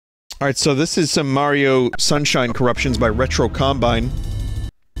 Alright, so this is some Mario Sunshine corruptions by Retro Combine.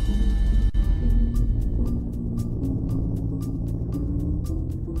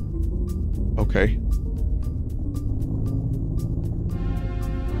 Okay.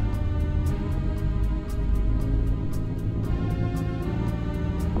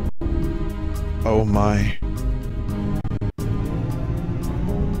 Oh my.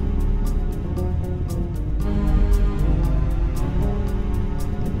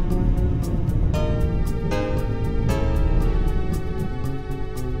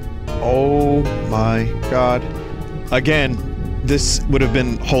 Oh my god. Again. This would have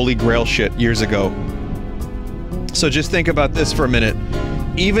been holy grail shit years ago. So just think about this for a minute.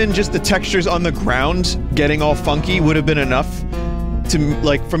 Even just the textures on the ground getting all funky would have been enough to,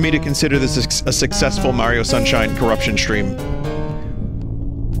 like, for me to consider this a successful Mario Sunshine corruption stream.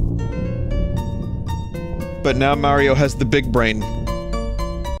 But now Mario has the big brain.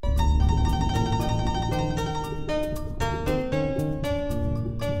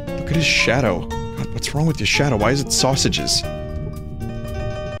 Look at his shadow. God, what's wrong with your shadow? Why is it sausages?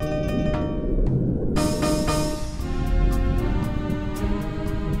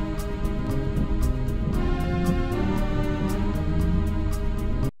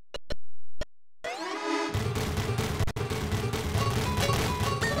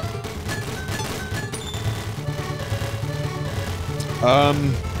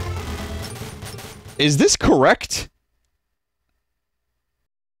 Is this correct?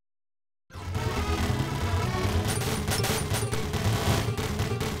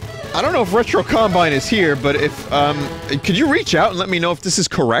 I don't know if Retro Combine is here, but if, could you reach out and let me know if this is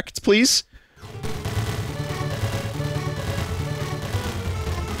correct, please?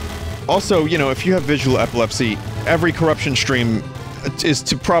 Also, you know, if you have visual epilepsy, every corruption stream is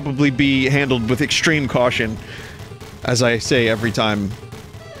to probably be handled with extreme caution, as I say every time.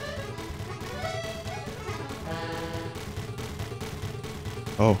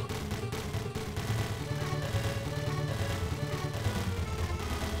 Oh.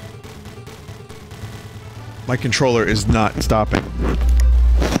 My controller is not stopping.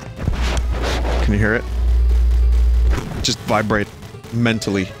 Can you hear it? Just vibrate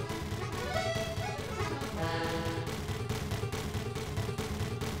mentally.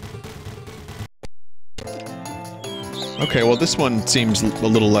 Okay, well this one seems a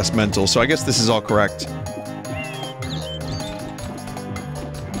little less mental, so I guess this is all correct.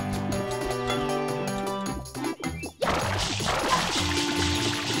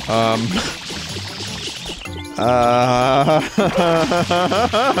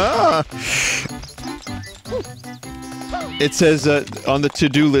 It says, on the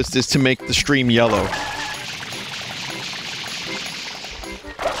to-do list is to make the stream yellow.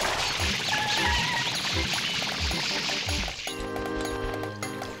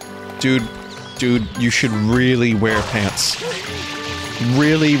 Dude, you should really wear pants.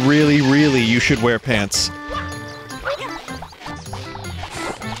 Really, you should wear pants.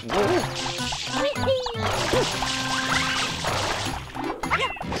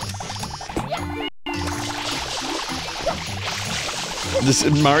 This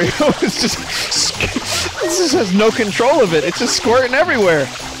Mario is just... this just has no control of it. It's just squirting everywhere.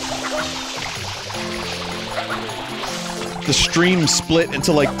 The stream split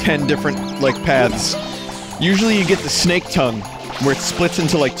into like 10 different, like, paths. Usually you get the snake tongue, where it splits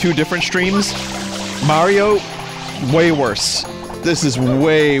into like 2 different streams. Mario, way worse. This is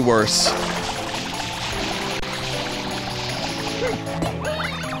way worse.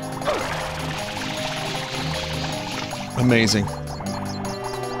 Amazing.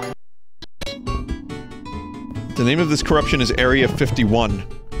 The name of this corruption is Area 51.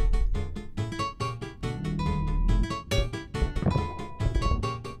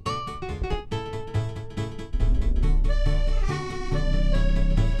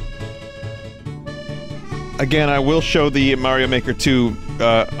 Again, I will show the Mario Maker 2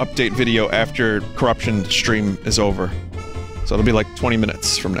 update video after Corruption stream is over. So it'll be like 20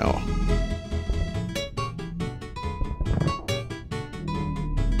 minutes from now.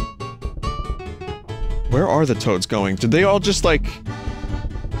 Where are the toads going? Did they all just, like,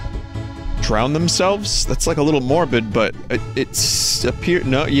 drown themselves? That's, like, a little morbid, but it's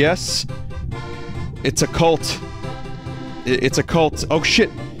no, yes. It's a cult. It's a cult. Oh shit!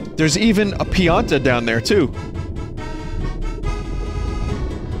 There's even a Pianta down there too.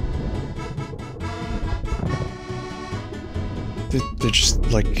 They're just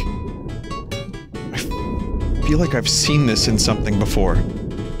like... I feel like I've seen this in something before.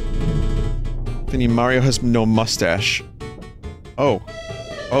 Vinny, Mario has no mustache. Oh.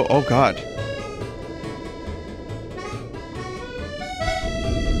 Oh god.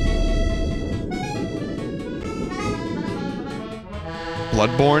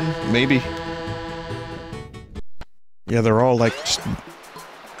 Bloodborne? Maybe. Yeah, they're all like just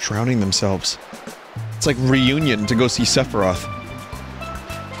drowning themselves. It's like reunion to go see Sephiroth.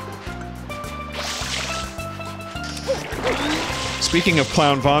 Speaking of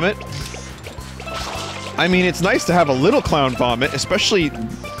clown vomit, I mean, it's nice to have a little clown vomit, especially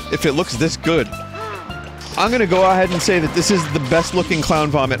if it looks this good. I'm gonna go ahead and say that this is the best looking clown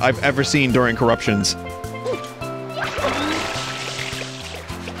vomit I've ever seen during Corruptions.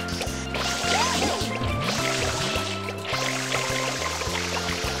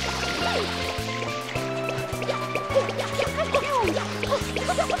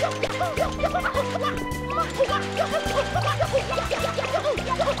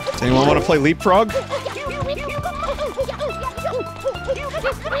 Does anyone want to play Leapfrog?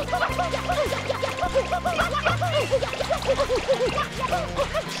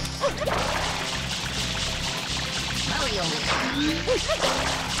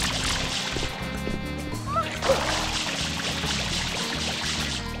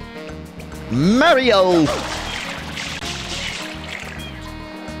 Mario!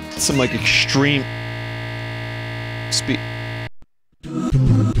 Some like extreme speed.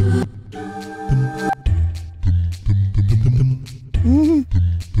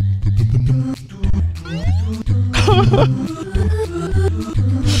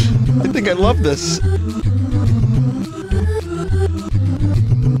 I think I love this.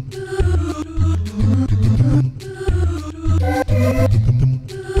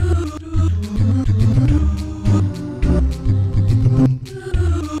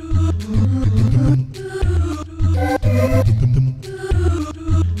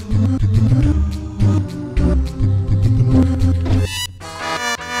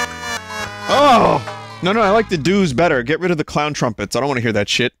 Oh! No, I like the doos better. Get rid of the clown trumpets. I don't want to hear that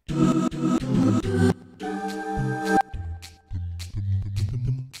shit.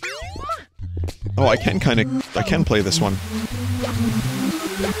 Oh, I can play this one.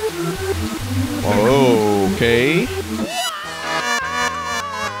 Okay.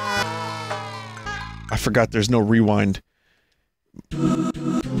 I forgot there's no rewind.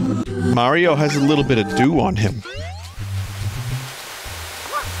 Mario has a little bit of dew on him.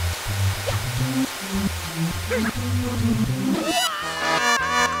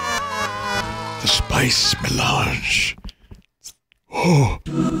 The spice melange. Oh,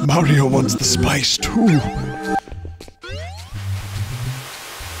 Mario wants the spice too.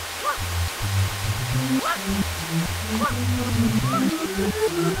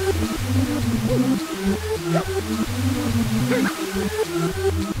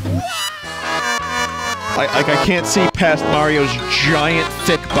 I can't see past Mario's giant,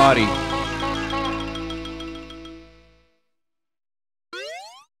 thick body.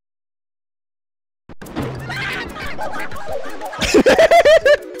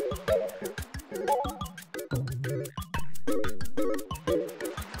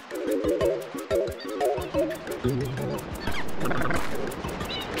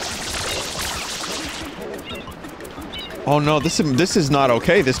 Oh no, this is not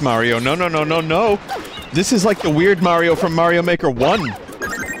okay, this Mario. No. This is like the weird Mario from Mario Maker 1.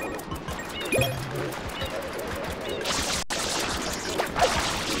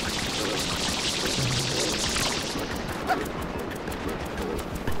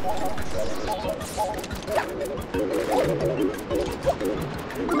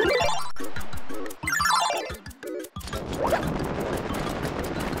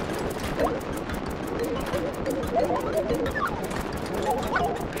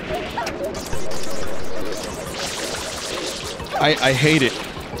 I hate it.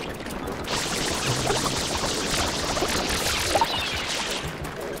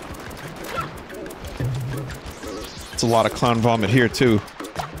 It's a lot of clown vomit here, too.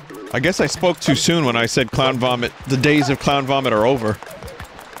 I guess I spoke too soon when I said clown vomit. The days of clown vomit are over.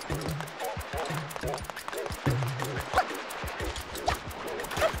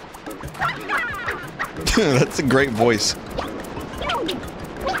 That's a great voice.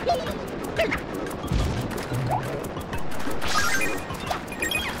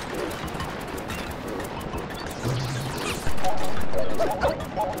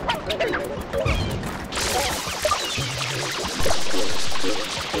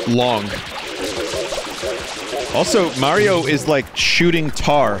 long. Also, Mario is like shooting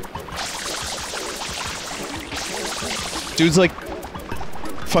tar. Dude's like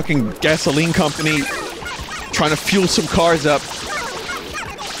fucking gasoline company trying to fuel some cars up.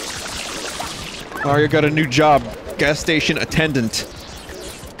 Mario got a new job, gas station attendant.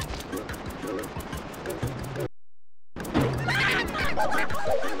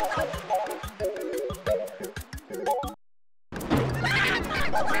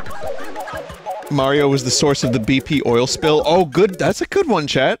 Mario was the source of the BP oil spill. Oh, good. That's a good one,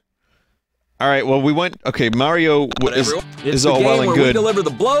 chat. All right. Well, we went. Okay, Mario is all well and good. We deliver the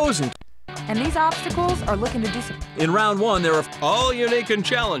blows and these obstacles are looking to do some. In round one, there are all unique and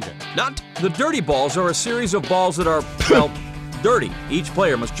challenging. Not the dirty balls are a series of balls that are, well, dirty. Each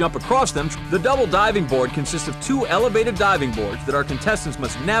player must jump across them. The double diving board consists of 2 elevated diving boards that our contestants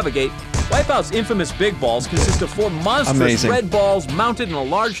must navigate. WipeOut's infamous big balls consist of 4 monstrous red balls mounted in a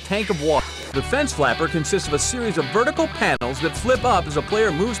large tank of water. The fence flapper consists of a series of vertical panels that flip up as a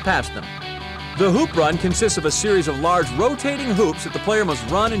player moves past them. The hoop run consists of a series of large rotating hoops that the player must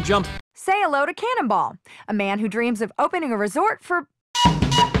run and jump. Say hello to Cannonball, a man who dreams of opening a resort for...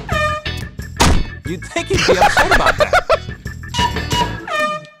 You'd think he'd be upset about that.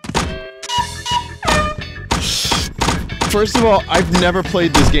 First of all, I've never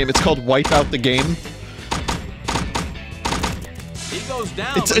played this game. It's called WipeOut the game. He goes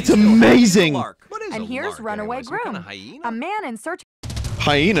down, it's amazing. And here's Runaway Groom, a man in search...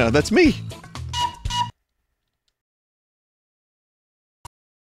 Hyena, that's me.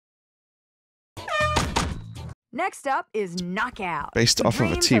 Next up is Knockout. Based off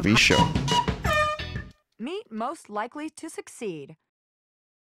of a TV show. Meet most likely to succeed.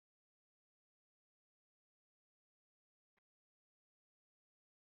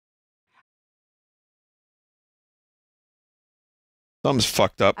 Thumb's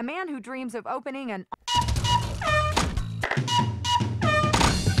fucked up. A man who dreams of opening an...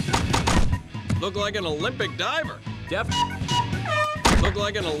 Look like an Olympic diver. Look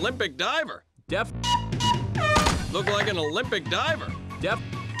like an Olympic diver. Look like an Olympic diver.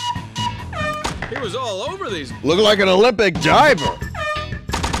 He was all over these. Look like an Olympic diver.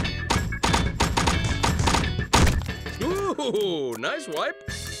 Ooh, nice wipe.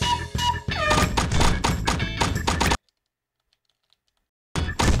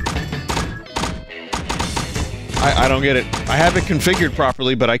 I don't get it. I have it configured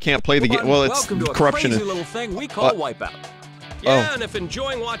properly, but I can't play the game. Well, it's corruption. Welcome to a crazy little thing we call WipeOut. Yeah, and if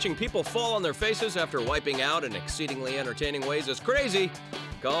enjoying watching people fall on their faces after wiping out in exceedingly entertaining ways is crazy,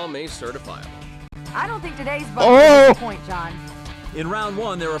 call me certifiable. I don't think today's bug is the point, John. In round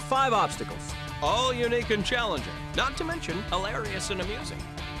one, there are 5 obstacles. All unique and challenging, not to mention hilarious and amusing.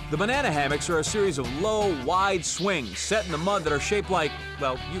 The banana hammocks are a series of low, wide swings set in the mud that are shaped like,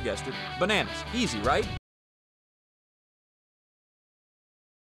 well, you guessed it, bananas. Easy, right?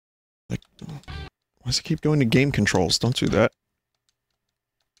 Like, why does it keep going to game controls? Don't do that.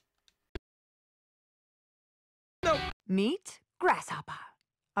 No. Meet Grasshopper,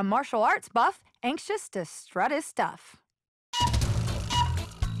 a martial arts buff anxious to strut his stuff.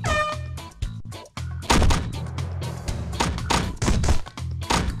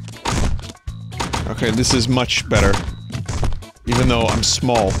 Okay, this is much better. Even though I'm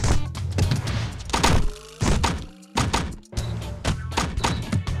small.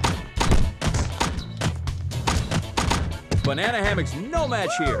 Banana hammocks, no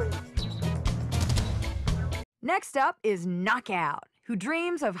match here. Next up is Knockout, who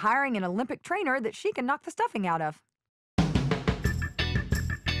dreams of hiring an Olympic trainer that she can knock the stuffing out of.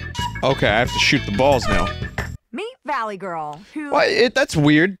 Okay, I have to shoot the balls now. Meet Valley Girl, who... What? That's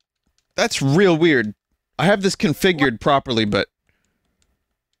weird. That's real weird. I have this configured properly, but...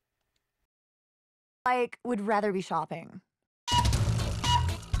 like, would rather be shopping.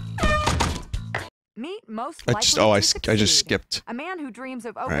 Meet most likely I just skipped. A man who dreams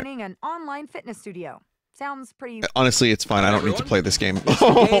of opening an online fitness studio. Sounds pretty... Honestly, it's fine. I don't need to play this game.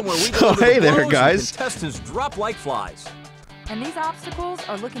 Oh, hey there, guys. Contestants drop like flies. And these obstacles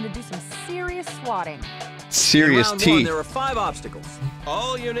are looking to do some serious swatting. Serious In round tea. one, there are 5 obstacles.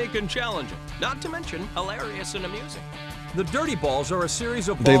 All unique and challenging, not to mention hilarious and amusing. The dirty balls are a series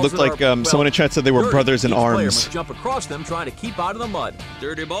of balls They look that like, are, someone in chat said they were dirty. brothers in Each player arms. must jump across them trying to keep out of the mud.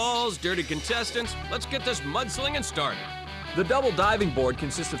 Dirty balls, dirty contestants, let's get this mudslinging started. The double diving board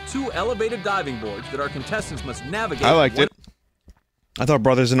consists of 2 elevated diving boards that our contestants must navigate. I liked it. I thought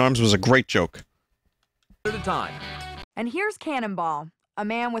Brothers in Arms was a great joke. At a time. And here's Cannonball, a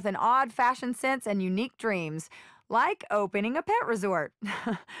man with an odd fashion sense and unique dreams, like opening a pet resort.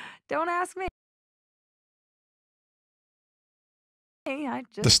 Don't ask me. me. I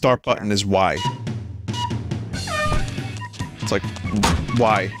just The start don't care. button is Y. It's like,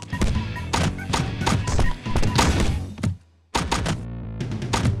 why?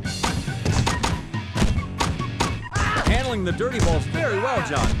 Handling the dirty balls very well,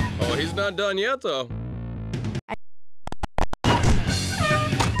 John. Oh, he's not done yet, though.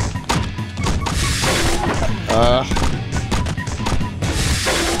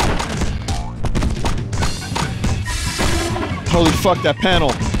 Holy fuck, that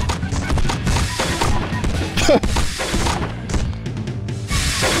panel.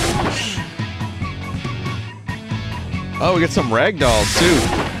 Oh, we get some ragdolls, too.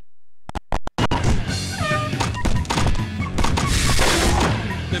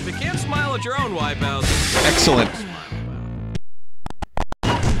 If you can't smile at your own wipeouts, Excellent.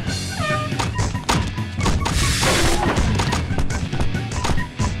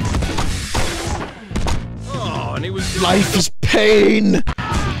 oh, and he was Life is pain! No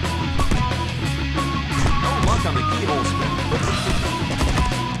luck on the keyhole spin.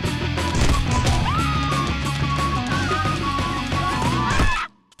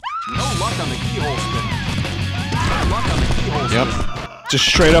 No luck on the keyhole spin. No luck on the keyhole spin. Yep. Just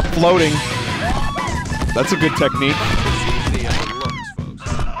straight up floating. That's a good technique. as easy as it looks, folks.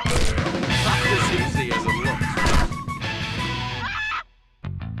 Not as easy as it looks.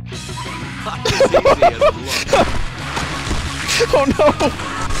 Not as easy as it looks. Oh no!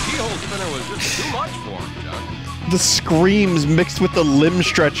 Keyhole spinner was just too much for him, John. The screams mixed with the limb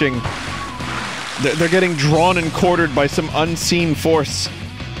stretching. They're getting drawn and quartered by some unseen force.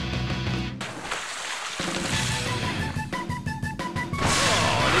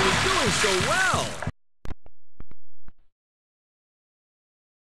 Oh, and he was doing so well.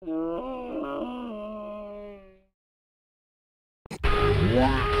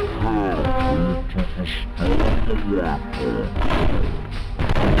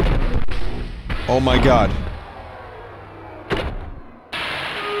 Oh my god.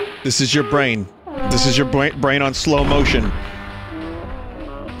 This is your brain. This is your brain on slow motion.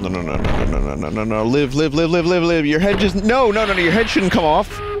 No, no, no, no, no, no, no, no, no, no. Live, live, live, live, live, live. Your head just... No, no, no, no. Your head shouldn't come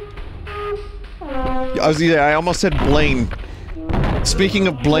off. I almost said Blaine. Speaking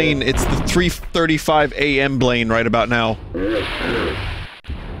of Blaine, it's the 3:35 a.m. Blaine right about now.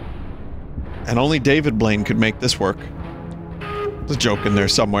 And only David Blaine could make this work. There's a joke in there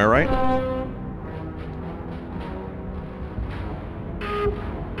somewhere, right?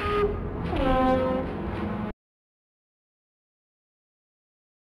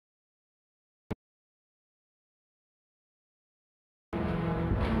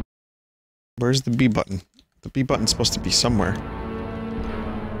 Where's the B button? The B button's supposed to be somewhere.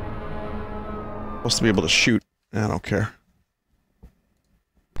 Supposed to be able to shoot. I don't care.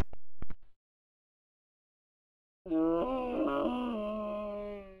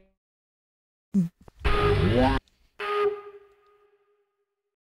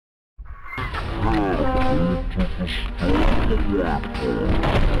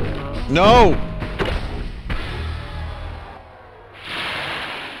 No!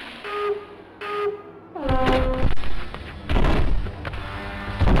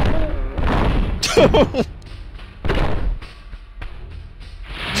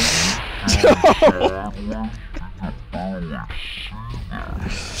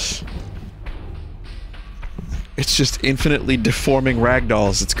 It's just infinitely deforming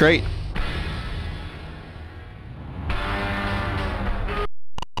ragdolls. It's great.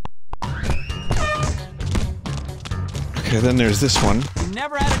 Okay, then there's this one. You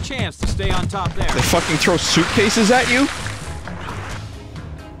never had a chance to stay on top there. They fucking throw suitcases at you?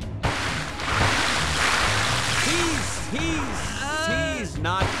 He's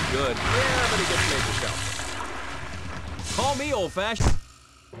not good. Yeah, but he gets made the show. Call me old-fashioned.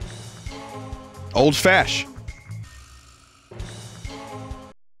 Old Fash.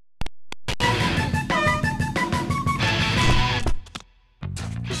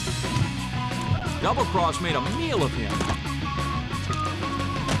 Double Cross made a meal of him.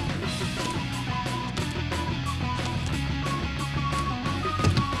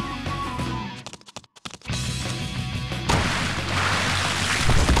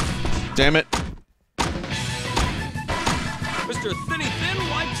 Damn it. Mr. Thinny Thin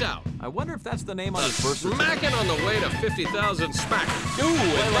wipes out. I wonder if that's the name on his birth certificate. Smacking on the way to 50,000 smack. Ooh,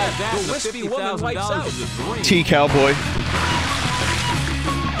 and Like that, the the wispy woman $50,000 wipes out. is a dream. T Cowboy.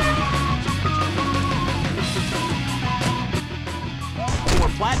 For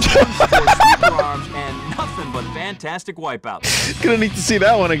platforms, for sweeper arms, and nothing but fantastic wipeouts. Gonna need to see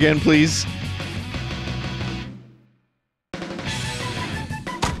that one again, please.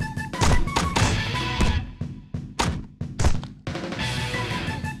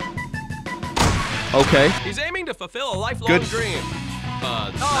 Okay. He's aiming to fulfill a lifelong Good. dream.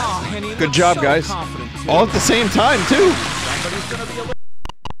 Oh, and he Good looks job, so guys. confident, too. All at the same time, too. Somebody's gonna be a little...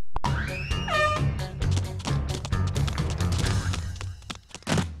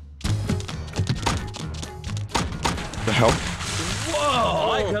 The hell?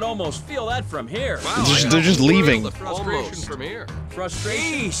 Whoa! I could almost feel that from here. Wow, Just- I they're just feel leaving. The frustration Almost. from here.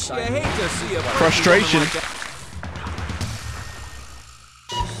 Frustration. I hate to see a Frustration. like that.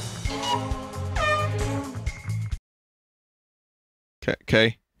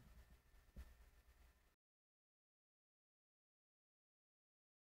 Okay.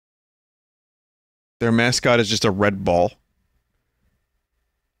 Their mascot is just a red ball.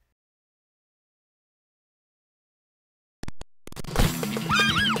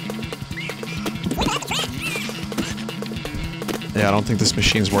 Yeah, I don't think this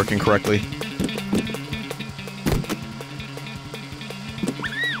machine's working correctly.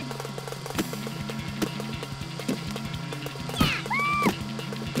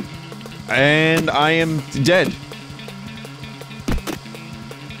 And I am dead.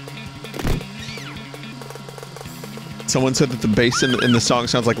 Someone said that the bass in the song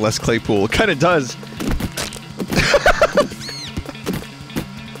sounds like Les Claypool. It kind of does.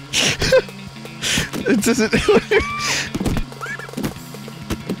 It doesn't.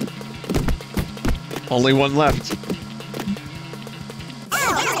 Only one left.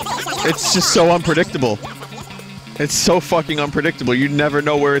 It's just so unpredictable. It's so fucking unpredictable. You never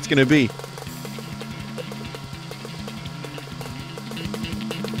know where it's gonna be.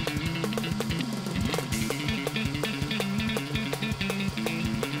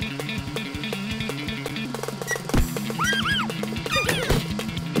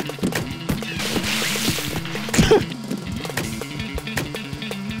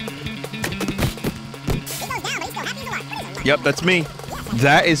 Yep, that's me.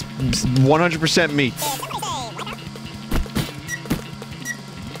 That is 100% me.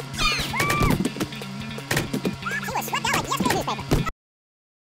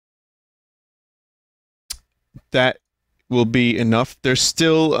 That will be enough. There's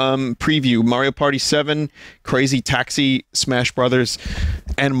still preview Mario Party 7, Crazy Taxi, Smash Brothers,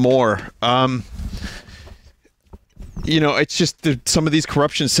 and more. You know, it's just some of these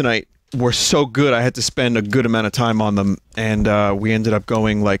corruptions tonight were so good. I had to spend a good amount of time on them, and we ended up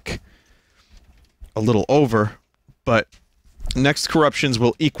going like a little over. But next corruptions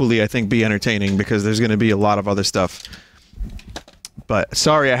will equally, I think, be entertaining because there's going to be a lot of other stuff. But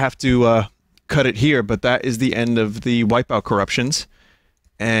sorry, I have to cut it here. But that is the end of the WipeOut corruptions.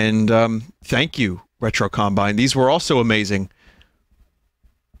 And thank you, Retro Combine. These were also amazing.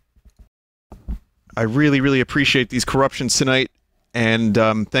 I really, really appreciate these corruptions tonight. And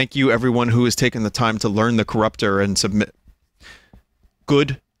thank you, everyone who has taken the time to learn the corruptor and submit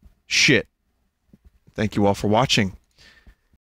good shit. Thank you all for watching.